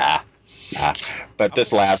 Nah. But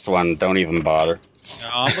this last one, don't even bother. No,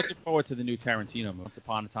 I'm looking forward to the new Tarantino movie, Once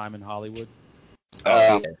Upon a Time in Hollywood.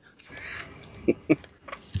 Yeah.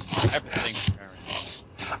 Everything Tarantino.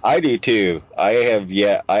 I do too. I have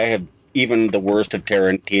even the worst of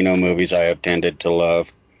Tarantino movies I have tended to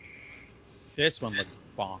love. This one looks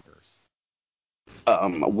bonkers.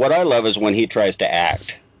 What I love is when he tries to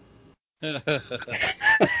act.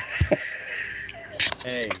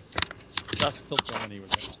 Hey, Dusk Till Dawn, he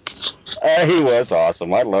was awesome. He was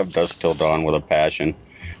awesome. I love Dusk Till Dawn with a passion.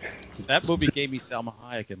 That movie gave me Salma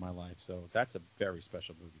Hayek in my life, so that's a very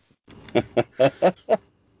special movie. I remember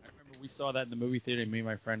we saw that in the movie theater, and me and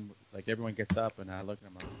my friend, like, everyone gets up, and I look at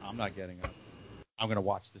him, I'm not getting up. I'm going to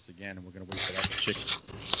watch this again, and we're going to wait for that chicken.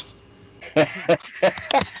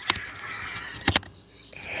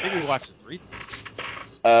 Maybe we watched it 3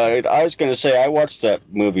 times. I was going to say, I watched that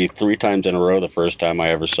movie 3 times in a row the first time I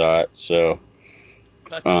ever saw it, so...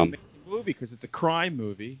 That's an amazing movie, because it's a crime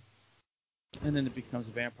movie, and then it becomes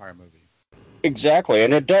a vampire movie. Exactly,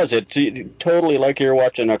 and it does. It's totally like you're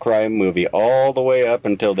watching a crime movie all the way up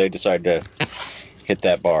until they decide to hit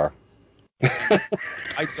that bar.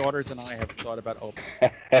 My daughters and I have thought about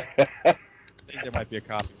opening. I think there might be a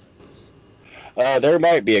copy. There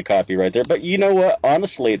might be a copyright there, but you know what?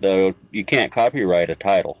 Honestly, though, you can't copyright a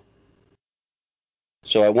title.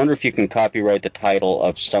 So I wonder if you can copyright the title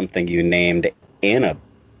of something you named in a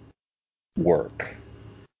work.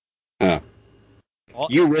 Huh.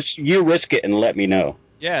 You risk it and let me know.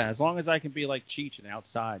 Yeah, as long as I can be like Cheech and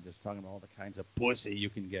outside, just talking about all the kinds of pussy you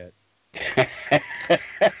can get. You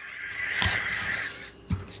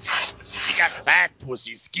got fat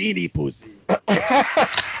pussy, skinny pussy.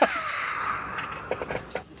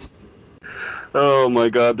 Oh my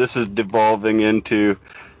God, this is devolving into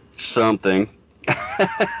something.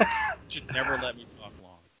 Should never let me talk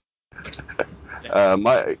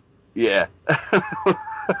long. Yeah.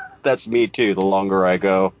 That's me too, the longer I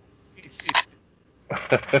go.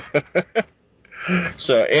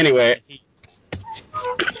 So anyway,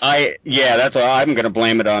 that's why I'm going to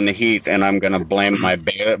blame it on the heat, and I'm going to blame my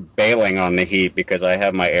bailing on the heat because I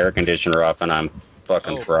have my air conditioner off and I'm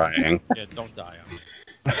fucking frying. Yeah, don't die on me.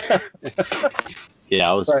 Yeah,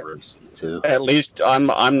 I was roasting too. At least I'm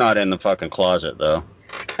not in the fucking closet though.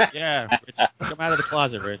 Yeah, Rich, come out of the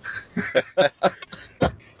closet, Rich.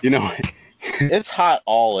 You know, it's hot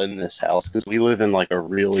all in this house because we live in like a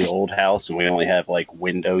really old house and we only have like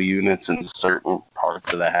window units in certain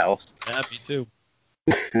parts of the house. Yeah, me too.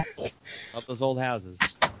 Love those old houses.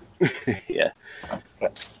 Yeah.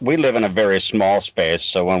 We live in a very small space,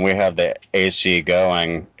 so when we have the AC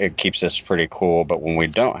going, it keeps us pretty cool, but when we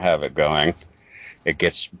don't have it going, it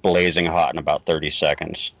gets blazing hot in about 30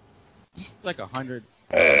 seconds. Like 100.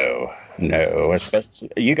 Oh, no.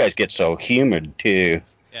 You guys get so humid, too.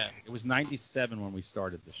 Yeah, it was 97 when we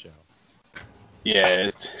started the show.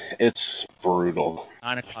 Yeah, it's brutal.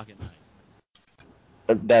 9 o'clock at night.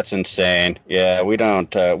 That's insane. Yeah, we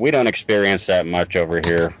don't experience that much over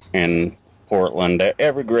here in Portland.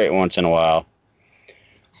 Every great once in a while,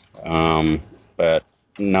 but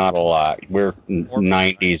not a lot.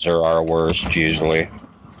 90s are our worst usually.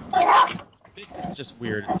 This is just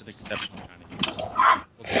weird. It's an exception kind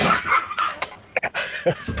of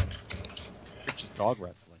heat. Rich is dog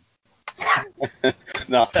wrestling.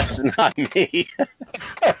 No, that's not me.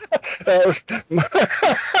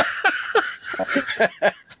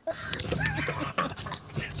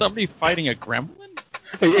 Somebody fighting a gremlin?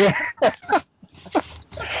 Yeah.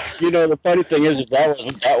 You know, the funny thing is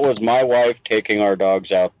that was my wife taking our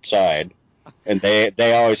dogs outside, and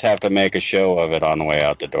they always have to make a show of it on the way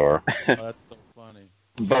out the door. Oh, that's so funny.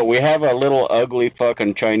 But we have a little ugly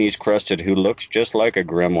fucking Chinese crested who looks just like a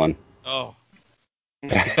gremlin. Oh.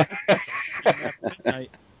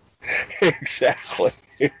 Exactly.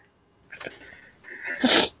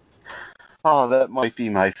 Oh, that might be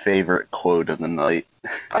my favorite quote of the night.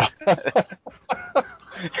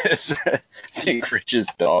 It's Think Rich's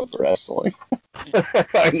dog wrestling.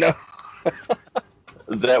 I know.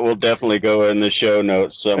 That will definitely go in the show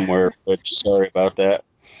notes somewhere, but sorry about that.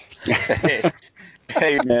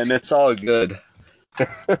 Hey man, it's all good.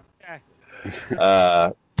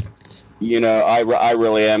 You know, I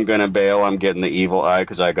really am going to bail. I'm getting the evil eye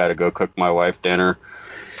because I got to go cook my wife dinner.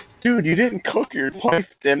 Dude, you didn't cook your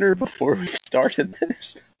wife dinner before we started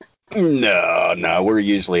this? No, we're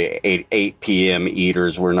usually 8 p.m.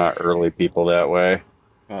 eaters. We're not early people that way.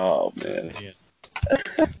 Oh, man.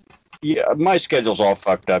 Yeah, my schedule's all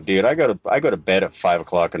fucked up, dude. I go to bed at 5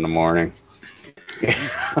 o'clock in the morning.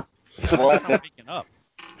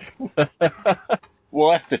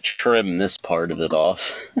 We'll have to trim this part of it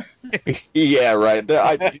off. Yeah, right.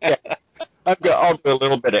 I'll do a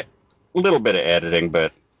little bit of editing,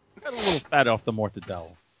 but got a little fat off the mortadella.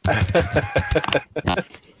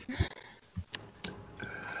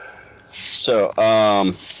 So,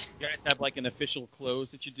 you guys have like an official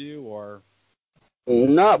close that you do, or? We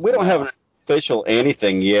don't have an official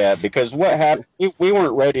anything yet because what happened, we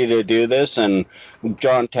weren't ready to do this, and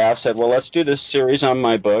John Taft said, well, let's do this series on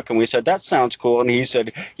my book, and we said, that sounds cool, and he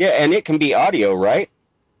said, yeah, and it can be audio, right?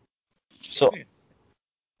 So,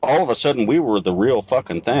 all of a sudden, we were the real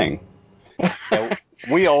fucking thing. Yeah,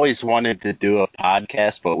 we always wanted to do a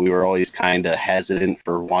podcast, but we were always kind of hesitant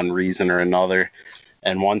for one reason or another.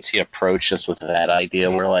 And once he approached us with that idea,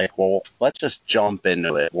 we're like, well, let's just jump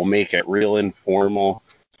into it. We'll make it real informal,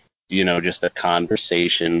 you know, just a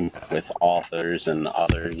conversation with authors and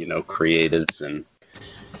other, you know, creatives, and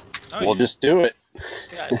we'll just do it.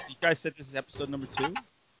 Yeah, you guys said this is episode number 2?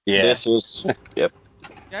 Yeah. This is, yep.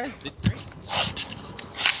 You guys did great.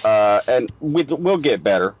 And we'll get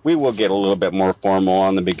better. We will get a little bit more formal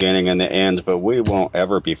on the beginning and the ends, but we won't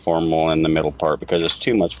ever be formal in the middle part because it's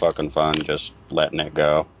too much fucking fun just letting it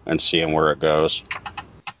go and seeing where it goes.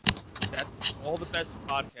 That's all the best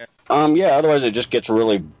podcasts. Yeah, otherwise it just gets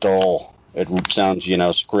really dull. It sounds,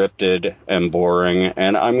 scripted and boring,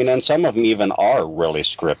 and I mean, and some of them even are really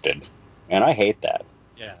scripted, and I hate that.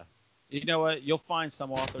 Yeah. You know what? You'll find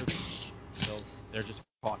some authors, they're just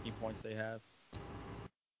talking points they have.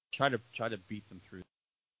 Try to beat them through.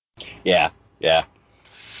 Yeah. Yeah,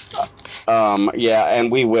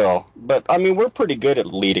 and we will. But, I mean, we're pretty good at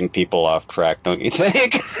leading people off track, don't you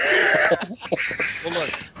think? Well, look,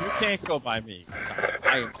 you can't go by me.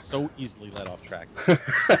 I am so easily led off track.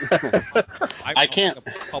 I can't.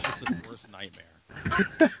 Like a publicist's worst nightmare.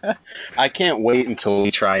 I can't wait until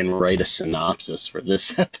we try and write a synopsis for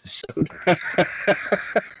this episode.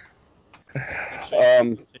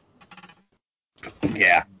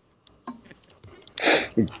 Yeah.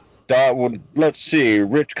 Let's see.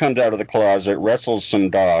 Rich comes out of the closet, wrestles some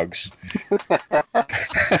dogs.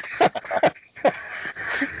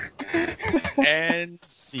 And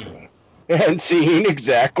scene. And scene,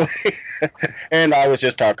 exactly. And I was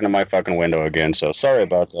just talking to my fucking window again, so sorry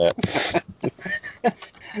about that.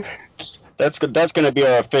 That's going to be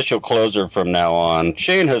our official closer from now on.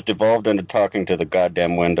 Shane has devolved into talking to the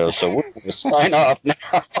goddamn window, so we're going to sign off now.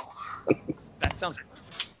 That sounds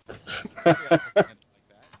perfect.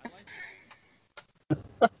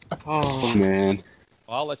 Oh, man.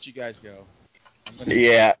 Well, I'll let you guys go.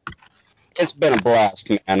 Yeah. It's been a blast,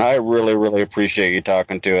 man. I really, really appreciate you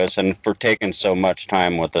talking to us and for taking so much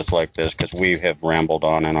time with us like this, because we have rambled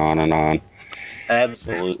on and on and on.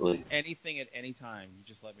 Absolutely. Anything at any time, you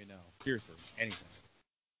just let me know. Seriously, anything.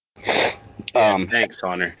 Thanks,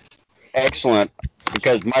 Hunter. Excellent.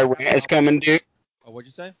 Because my rent is coming due. Oh, what'd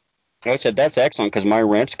you say? I said, that's excellent, because my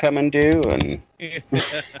rent's coming due, and...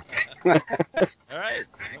 All right.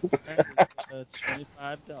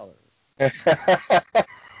 $25.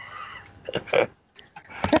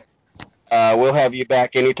 We'll have you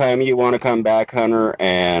back anytime you want to come back, Hunter,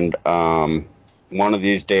 and one of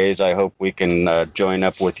these days I hope we can join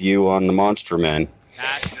up with you on the Monster Men.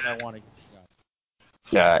 That's what I want to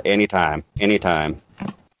get. Anytime. It's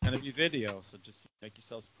going to be video, so just make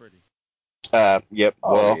yourselves pretty. Yep.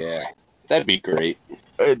 Oh, yeah. That'd be great.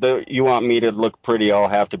 You want me to look pretty, I'll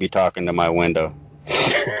have to be talking to my window.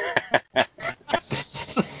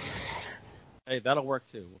 Hey, that'll work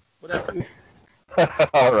too. Whatever.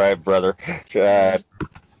 All right, brother.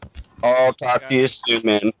 I'll talk to you soon,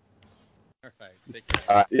 man. All right. Take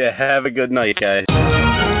care. Yeah, have a good night, guys.